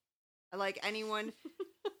 like, anyone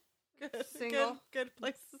single. Good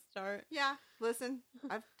place to start. Yeah. Listen,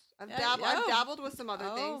 I've dabbled with some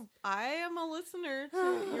other things. I am a listener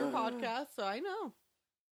to your podcast, so I know.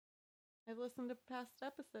 I've listened to past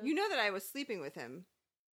episodes. You know that I was sleeping with him.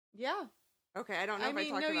 Yeah. Okay, I don't know if I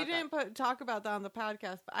talked about that. you didn't talk about that on the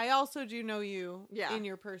podcast, but I also do know you in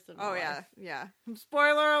your personal life. Yeah.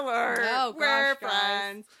 Spoiler alert. Oh, we're gosh,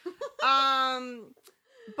 friends.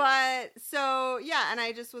 But so, yeah, and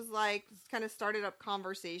I just was like, kind of started up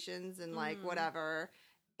conversations and like whatever.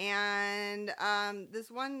 And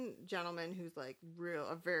this one gentleman who's like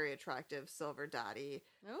a very attractive silver daddy.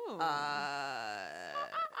 Oh.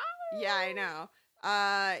 Yeah, I know.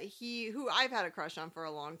 Who I've had a crush on for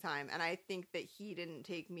a long time, and I think that he didn't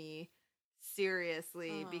take me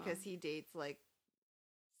seriously because he dates like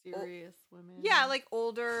serious women. Yeah, like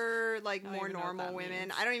older, like more normal women.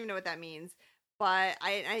 Means. I don't even know what that means. But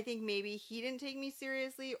I think maybe he didn't take me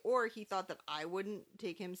seriously, or he thought that I wouldn't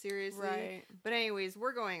take him seriously. Right. But anyways,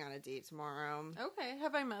 we're going on a date tomorrow. Okay.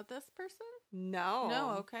 Have I met this person?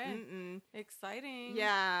 No. Okay. Mm-mm. Exciting.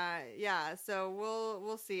 Yeah. So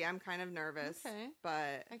we'll see. I'm kind of nervous. Okay.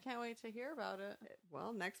 But I can't wait to hear about it.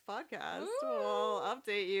 Well, next podcast we'll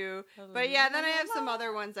update you. But yeah, then I have some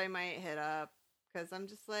other ones I might hit up. Because I'm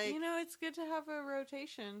just like... it's good to have a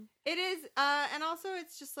rotation. It is. And also,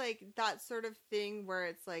 it's just like that sort of thing where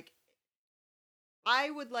it's like, I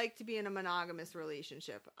would like to be in a monogamous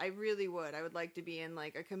relationship. I really would. I would like to be in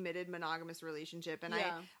like a committed monogamous relationship. And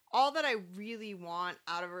all that I really want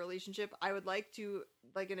out of a relationship, I would like to,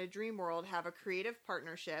 like in a dream world, have a creative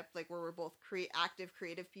partnership, like where we're both active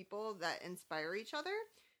creative people that inspire each other,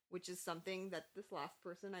 which is something that this last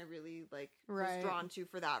person I really like was drawn to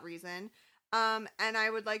for that reason. And I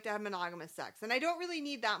would like to have monogamous sex. And I don't really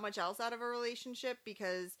need that much else out of a relationship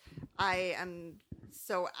because I am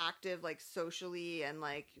so active, like socially and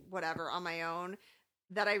like whatever on my own,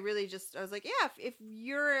 that I really I was like, yeah, if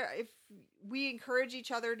we encourage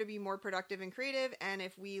each other to be more productive and creative, and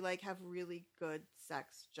if we like have really good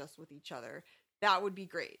sex just with each other, that would be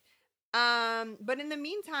great. But in the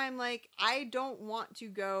meantime, like I don't want to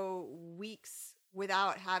go weeks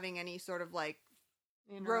without having any sort of like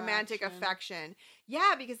romantic affection.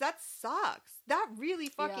 Yeah, because that sucks. That really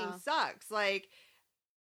fucking sucks. Like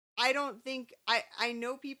I don't think I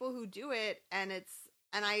know people who do it, and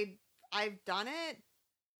I've done it,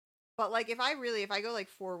 but like if I go like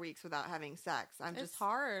 4 weeks without having sex, it's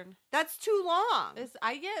hard. That's too long.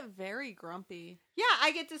 I get very grumpy. Yeah,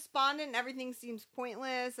 I get despondent and everything seems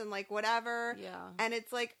pointless and like whatever. Yeah. And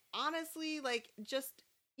it's like honestly like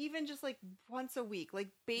even just like once a week, like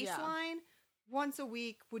baseline once a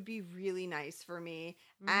week would be really nice for me.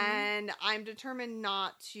 And I'm determined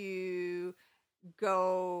not to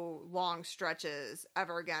go long stretches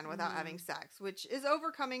ever again without having sex, which is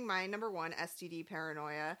overcoming my number one, STD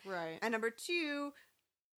paranoia. Right. And number two,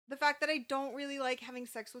 the fact that I don't really like having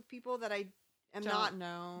sex with people that I am not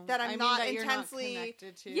intensely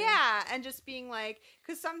connected to. Yeah, and just being like,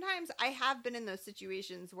 because sometimes I have been in those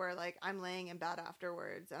situations where like I'm laying in bed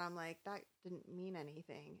afterwards and I'm like, that didn't mean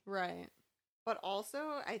anything. Right. But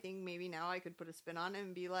also, I think maybe now I could put a spin on it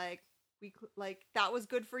and be like, that was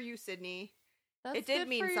good for you, Sydney. It did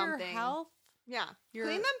mean something. Your health. Yeah. Clean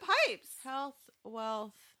them pipes. Health,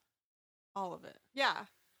 wealth, all of it. Yeah.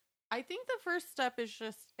 I think the first step is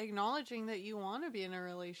just acknowledging that you want to be in a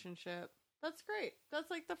relationship. That's great.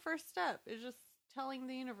 That's like the first step is just telling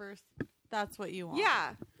the universe that's what you want.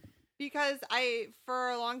 Yeah. Because for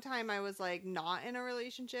a long time, I was like not in a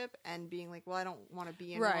relationship and being like, well, I don't want to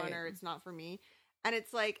be in one, or it's not for me. And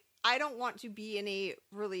it's like, I don't want to be in a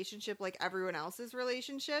relationship like everyone else's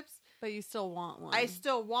relationships. But you still want one. I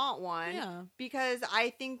still want one. Yeah. Because I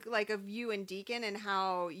think like of you and Deacon and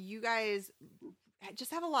how you guys just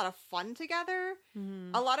have a lot of fun together.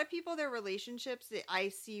 Mm-hmm. A lot of people, their relationships, I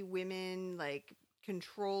see women like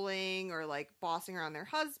controlling or like bossing around their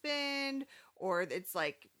husband, or it's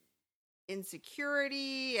like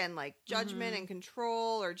insecurity and like judgment and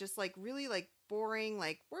control, or just like really like boring,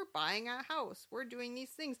 like we're buying a house, we're doing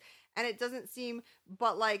these things, and it doesn't seem,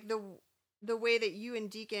 but like the way that you and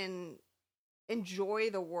Deacon enjoy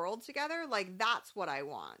the world together, like that's what I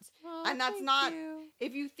want. And that's not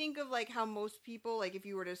if you think of like how most people, like if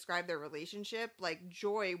you were to describe their relationship, like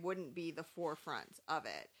joy wouldn't be the forefront of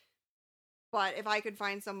it. But if I could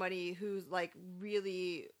find somebody who's like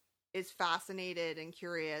really is fascinated and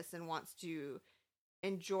curious and wants to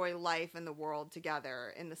enjoy life and the world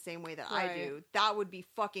together in the same way that I do, that would be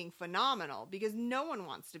fucking phenomenal, because no one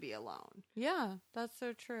wants to be alone. Yeah, that's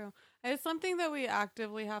so true. It's something that we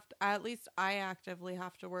actively have to, at least I actively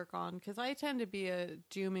have to work on, because I tend to be a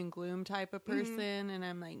doom and gloom type of person, and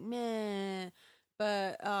I'm like, meh.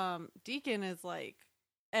 But Deacon is like,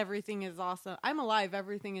 everything is awesome. I'm alive,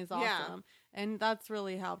 everything is awesome. And that's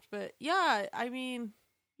really helped. But yeah, I mean,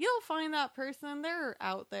 you'll find that person. They're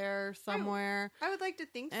out there somewhere. I would like to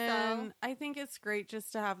think and so. I think it's great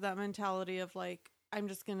just to have that mentality of like, I'm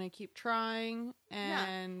just going to keep trying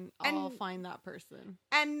and I'll find that person.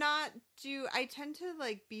 And I tend to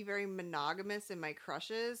like be very monogamous in my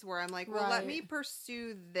crushes where I'm like, well, let me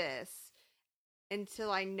pursue this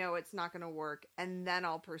until I know it's not going to work, and then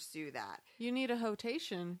I'll pursue that. You need a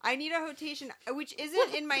hotation. I need a hotation, which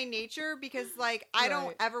isn't in my nature because, like, I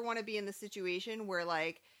don't ever want to be in the situation where,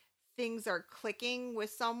 like, things are clicking with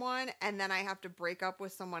someone and then I have to break up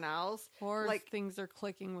with someone else. Or, like, things are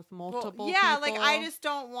clicking with multiple people. Like, I just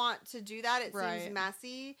don't want to do that. It seems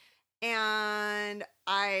messy. And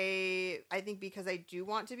I think because I do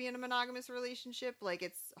want to be in a monogamous relationship, like,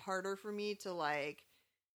 it's harder for me to, like,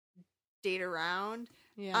 date around.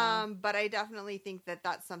 Yeah. But I definitely think that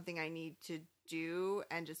that's something I need to do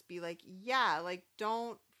and just be like, yeah, like,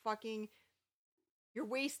 don't fucking, you're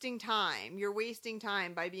wasting time. You're wasting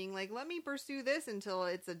time by being like, let me pursue this until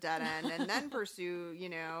it's a dead end and then pursue, you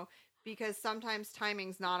know, because sometimes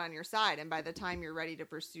timing's not on your side. And by the time you're ready to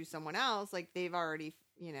pursue someone else, like, they've already,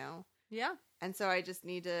 you know. Yeah. And so I just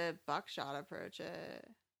need to buckshot approach it.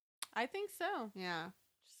 I think so. Yeah.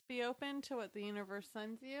 Be open to what the universe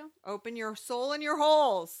sends you. Open your soul and your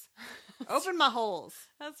holes. Open my holes.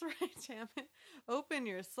 That's right, damn it. Open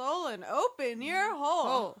your soul and open your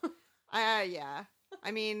hole. Yeah.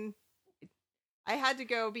 I mean, I had to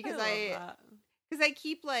go because I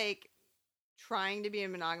keep like trying to be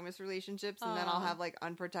in monogamous relationships and then I'll have like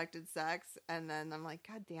unprotected sex and then I'm like,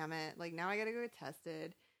 God damn it. Like, now I gotta go get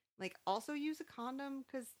tested. Like, also use a condom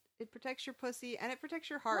because it protects your pussy and it protects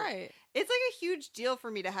your heart. Right. It's like a huge deal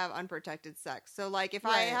for me to have unprotected sex. So like if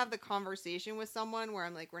I have the conversation with someone where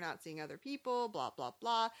I'm like, we're not seeing other people, blah, blah,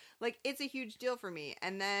 blah. Like, it's a huge deal for me.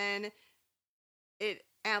 And then it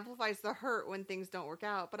amplifies the hurt when things don't work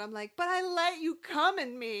out. But I'm like, but I let you come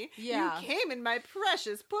in me. Yeah. You came in my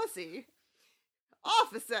precious pussy.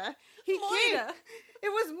 Officer. He came. It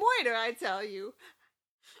was Moira, I tell you.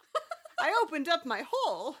 I opened up my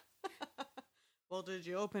hole. Well, did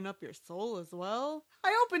you open up your soul as well?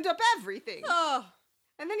 I opened up everything. Oh.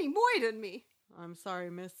 And then he moited me. I'm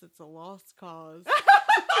sorry, miss. It's a lost cause.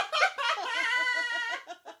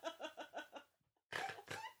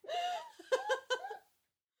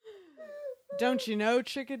 Don't you know,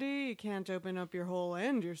 chickadee? You can't open up your hole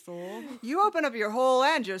and your soul. You open up your hole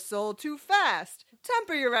and your soul too fast.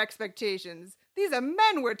 Temper your expectations. These are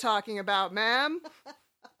men we're talking about, ma'am.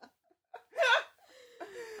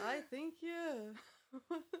 I think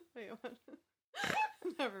Wait, what?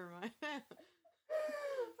 Never mind.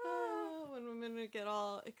 When women get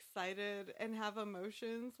all excited and have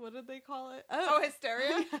emotions, what did they call it? Oh,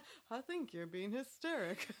 hysteria? I think you're being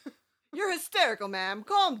hysteric. You're hysterical, ma'am.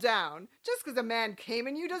 Calm down. Just because a man came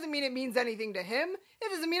in you doesn't mean it means anything to him. It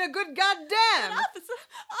doesn't mean a good goddamn. Officer,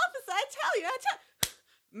 I tell you.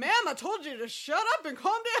 Ma'am, I told you to shut up and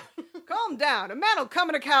calm down. Calm down. A man will come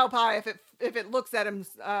in a cow pie if it looks at him,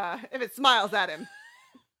 if it smiles at him.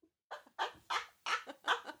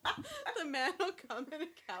 The man will come in a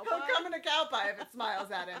cow pie? He'll come in a cow pie if it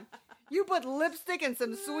smiles at him. You put lipstick and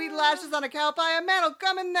some sweet lashes on a cow pie, a man will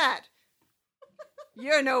come in that.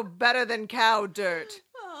 You're no better than cow dirt.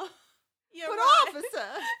 Oh, but right. Officer.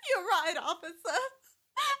 You're right, officer.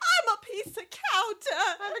 I'm a piece of cow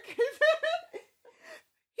dirt.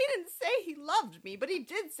 He didn't say he loved me, but he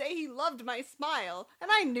did say he loved my smile, and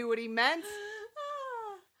I knew what he meant.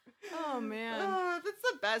 Oh, man. That's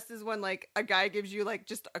the best is when, like, a guy gives you, like,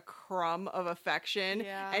 just a crumb of affection,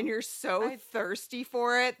 and you're so thirsty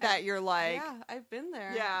for it that you're like... Yeah, I've been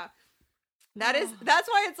there. Yeah. That's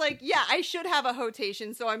why it's like, yeah, I should have a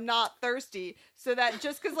hotation so I'm not thirsty. So that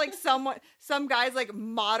just because, like, some guy's, like,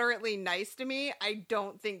 moderately nice to me, I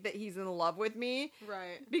don't think that he's in love with me.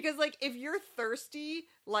 Right. Because, like, if you're thirsty,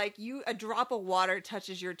 like, a drop of water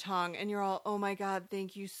touches your tongue and you're all, oh my God,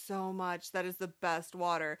 thank you so much. That is the best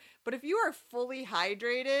water. But if you are fully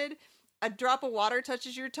hydrated, a drop of water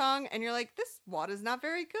touches your tongue and you're like, this water's not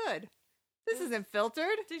very good. This isn't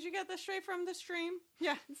filtered. Did you get this straight from the stream?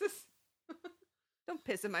 Yeah, don't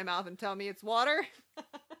piss in my mouth and tell me it's water.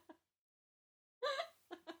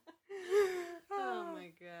 Oh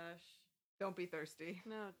my gosh. Don't be thirsty.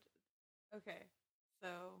 No. Okay. So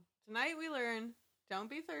tonight we learn, don't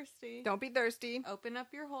be thirsty. Don't be thirsty. Open up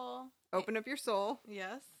your hole. Open up your soul.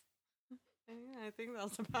 Yes. I think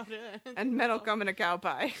that's about it. And men will come in a cow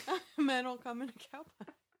pie. Men will come in a cow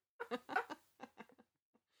pie.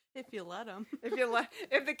 If you let them.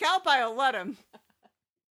 If the cow pie will let them.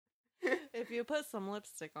 If you put some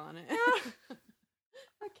lipstick on it.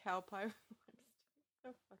 A cow pie with lipstick.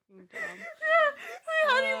 So fucking dumb.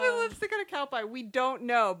 How do you put lipstick on a cow pie? We don't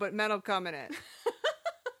know, but men will come in it.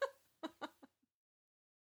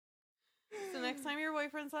 So next time your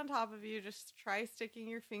boyfriend's on top of you, just try sticking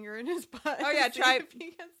your finger in his butt. Oh yeah, try if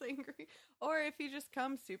he gets angry, or if he just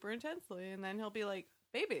comes super intensely, and then he'll be like,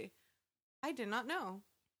 "Baby, I did not know."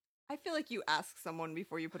 I feel like you ask someone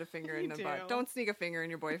before you put a finger in the butt. do. Don't sneak a finger in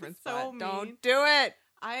your boyfriend's So butt. mean. Don't do it.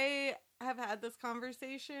 I have had this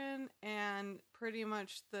conversation, and pretty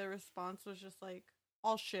much the response was just like,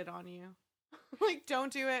 "I'll shit on you." Like,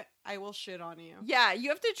 don't do it. I will shit on you. Yeah, you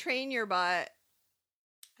have to train your butt.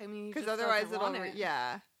 I mean, because otherwise it'll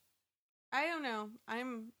yeah. I don't know.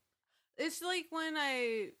 It's like when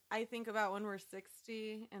I think about when we're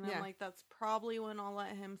 60, and I'm like, that's probably when I'll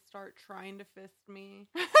let him start trying to fist me.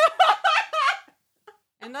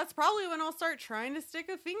 And that's probably when I'll start trying to stick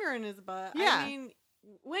a finger in his butt. Yeah. I mean,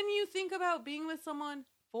 when you think about being with someone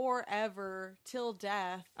forever till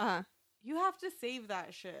death, you have to save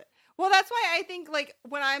that shit. Well, that's why I think, like,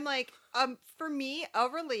 when I'm like, for me, a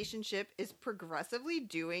relationship is progressively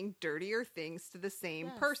doing dirtier things to the same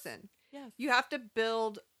person. Yes. You have to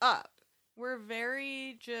build up. We're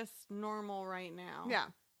very just normal right now. Yeah.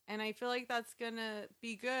 And I feel like that's going to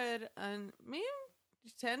be good in maybe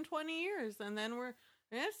 10, 20 years. And then we're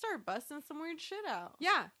going to start busting some weird shit out.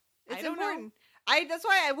 Yeah. It's important. Know. That's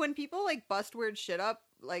why when people, like, bust weird shit up,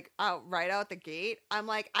 like, right out the gate, I'm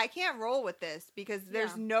like, I can't roll with this because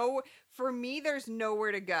there's for me, there's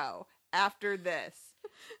nowhere to go after this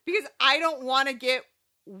because I don't want to get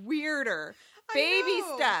weirder. Baby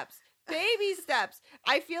steps.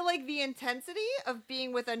 I feel like the intensity of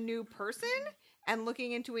being with a new person and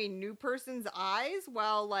looking into a new person's eyes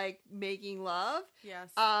while, like, making love.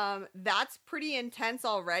 Yes. That's pretty intense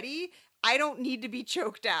already. I don't need to be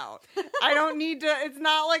choked out. I don't need to, it's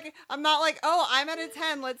not like, I'm not like, oh, I'm at a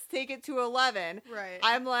 10, let's take it to 11. Right.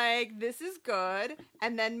 I'm like, this is good.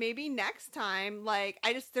 And then maybe next time, like,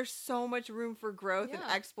 there's so much room for growth and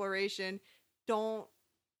exploration. Don't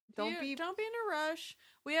be in a rush.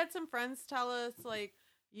 We had some friends tell us, like,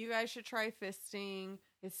 you guys should try fisting.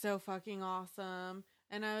 It's so fucking awesome.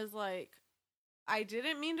 And I was like, I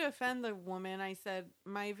didn't mean to offend the woman. I said,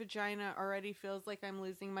 my vagina already feels like I'm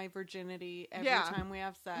losing my virginity every time we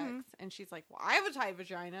have sex. Mm-hmm. And she's like, well, I have a tight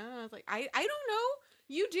vagina. And I was like, I don't know.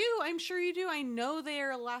 You do. I'm sure you do. I know they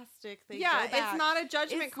are elastic. They go back. It's not a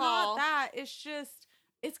judgment call. It's not that. It's just,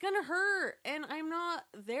 it's going to hurt. And I'm not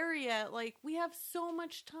there yet. Like, we have so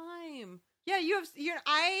much time. Yeah,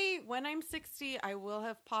 when I'm 60, I will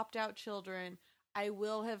have popped out children. I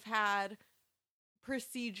will have had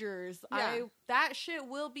procedures. That shit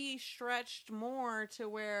will be stretched more to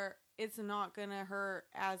where it's not gonna hurt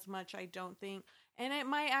as much, I don't think, and it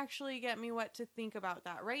might actually get me what to think about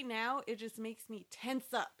that. Right now it just makes me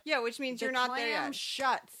tense up, which means you're not there yet.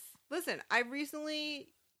 Shuts. Listen, I recently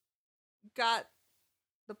got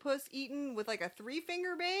the puss eaten with, like, a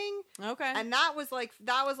 3-finger bang. Okay. And that was like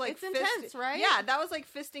it's intense, right? Yeah, that was like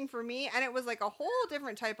fisting for me, and it was like a whole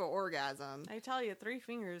different type of orgasm. I tell you, 3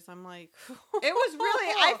 fingers, I'm like it was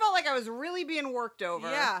really, I felt like I was really being worked over.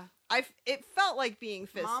 Yeah. It felt like being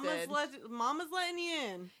fisted. Mama's letting you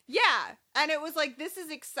in. Yeah. And it was like, this is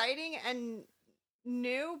exciting and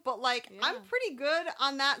new, but, like, I'm pretty good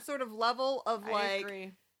on that sort of level of,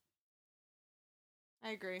 like,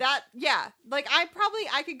 I agree. That, like,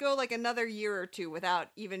 I could go, like, another year or two without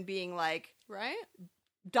even being, like,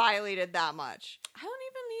 dilated that much. I don't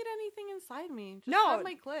even need anything inside me. Just have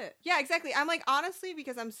my clit. Yeah, exactly. I'm like, honestly,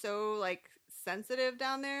 because I'm so, like, sensitive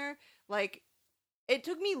down there, like, it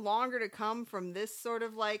took me longer to come from this sort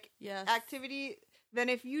of, like, activity than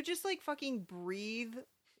if you just, like, fucking breathe.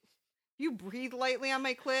 You breathe lightly on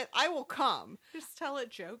my clit, I will come. Just tell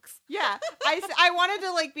it jokes. Yeah. I wanted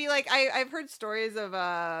to, like, be like, I've heard stories of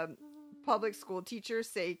public school teachers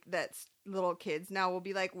say that little kids now will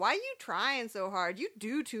be like, why are you trying so hard? You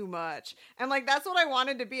do too much. And, like, that's what I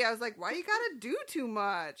wanted to be. I was like, why you gotta do too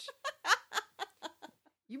much?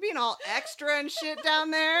 You being all extra and shit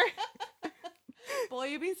down there? Boy,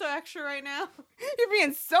 you being so extra right now. You're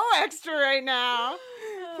being so extra right now.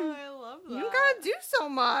 Oh, I love that. You don't gotta do so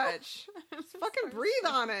much. Just fucking breathe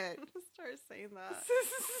on it. I'm gonna start saying that.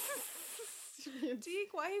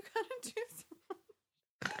 Deke, why you gotta do so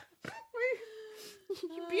much?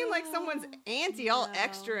 You're being like someone's auntie, all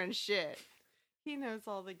extra and shit. He knows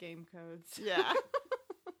all the game codes. Yeah.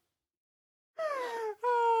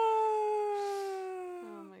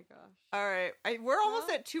 Oh my gosh. All right. We're almost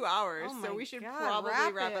at 2 hours, so we should probably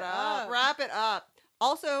wrap it up. Wrap it up.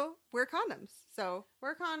 Also, wear condoms. So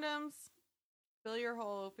wear condoms. Fill your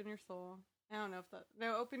hole. Open your soul. I don't know if that.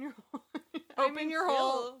 No, open your hole. Open your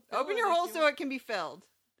hole. Open your hole so it can be filled.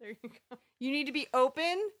 There you go. You need to be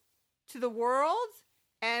open to the world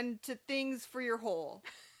and to things for your whole.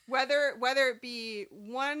 Whether it be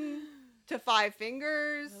 1 to 5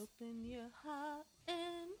 fingers. Open your heart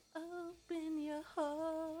and open your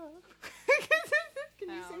heart.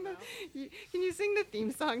 Can you sing the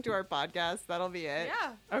theme song to our podcast? That'll be it.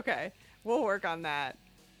 Yeah. Okay. We'll work on that.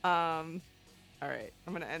 All right.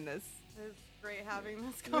 I'm going to end this. It's great having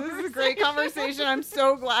this conversation. This is a great conversation. I'm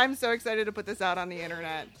so excited to put this out on the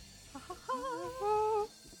internet.